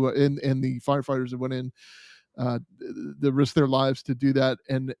save and the firefighters that went in that risked their lives to do that,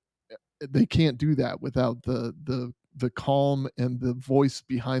 and they can't do that without the calm and the voice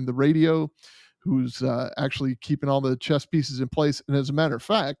behind the radio, who's actually keeping all the chess pieces in place. And as a matter of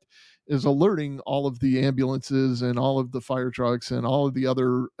fact, is alerting all of the ambulances and all of the fire trucks and all of the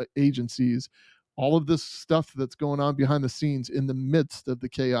other agencies, all of this stuff that's going on behind the scenes in the midst of the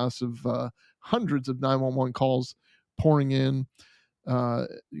chaos of hundreds of 911 calls pouring in.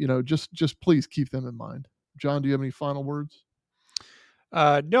 Just please keep them in mind. John, do you have any final words?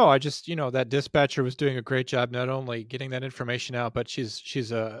 No, I just, that dispatcher was doing a great job, not only getting that information out, but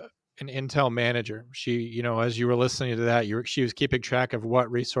she's an intel manager. She, as you were listening to that, she was keeping track of what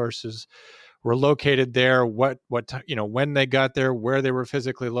resources were located there, what when they got there, where they were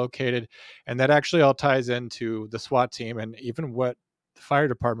physically located. And that actually all ties into the SWAT team and even what the fire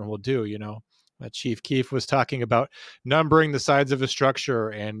department will do. Chief Keef was talking about numbering the sides of a structure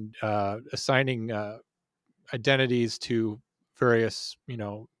and assigning identities to various,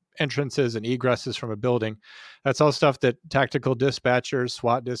 entrances and egresses from a building. That's all stuff that tactical dispatchers,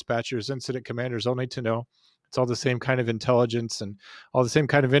 SWAT dispatchers, incident commanders all need to know. It's all the same kind of intelligence and all the same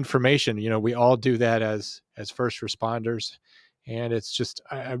kind of information. We all do that as first responders. And it's just,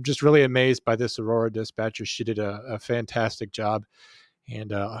 I'm just really amazed by this Aurora dispatcher. She did a fantastic job,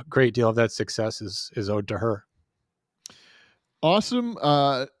 and a great deal of that success is owed to her. Awesome.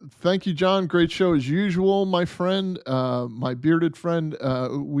 Thank you, John. Great show as usual, my friend, my bearded friend.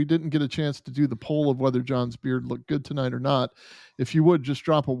 We didn't get a chance to do the poll of whether John's beard looked good tonight or not. If you would, just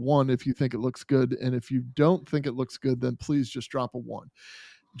drop a 1 if you think it looks good. And if you don't think it looks good, then please just drop a 1.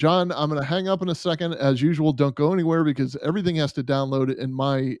 John, I'm going to hang up in a second. As usual, don't go anywhere because everything has to download, and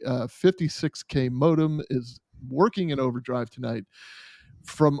my 56K modem is working in overdrive tonight.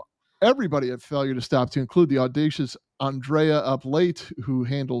 From everybody at Failure to Stop, to include the audacious Andrea up late, who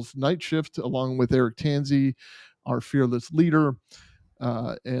handles night shift, along with Eric Tanzi, our fearless leader,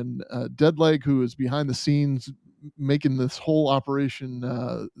 and Deadleg, who is behind the scenes making this whole operation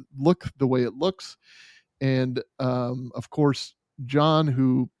look the way it looks. And of course, John,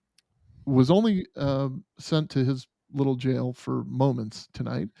 who was only sent to his little jail for moments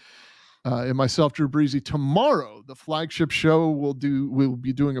tonight. And myself, Drew Breezy. Tomorrow, the flagship show we'll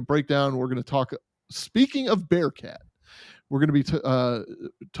be doing a breakdown. We're going to talk. Speaking of Bearcat, we're going to be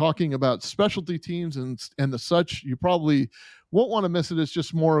talking about specialty teams and the such. You probably won't want to miss it. It's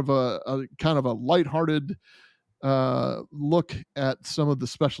just more of a kind of a lighthearted look at some of the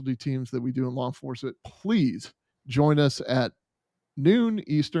specialty teams that we do in law enforcement. Please join us at noon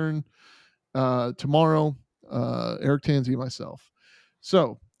Eastern tomorrow. Eric Tanzi and myself.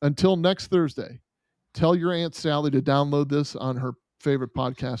 So until next Thursday, tell your Aunt Sally to download this on her favorite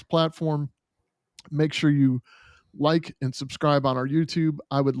podcast platform. Make sure you like and subscribe on our YouTube.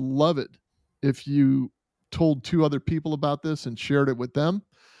 I would love it if you told 2 other people about this and shared it with them.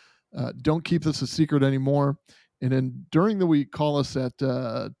 Don't keep this a secret anymore. And then during the week, call us at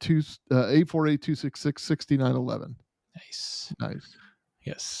 848-266-6911. Nice. Nice.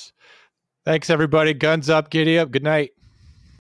 Yes. Thanks, everybody. Guns up. Giddy up. Good night.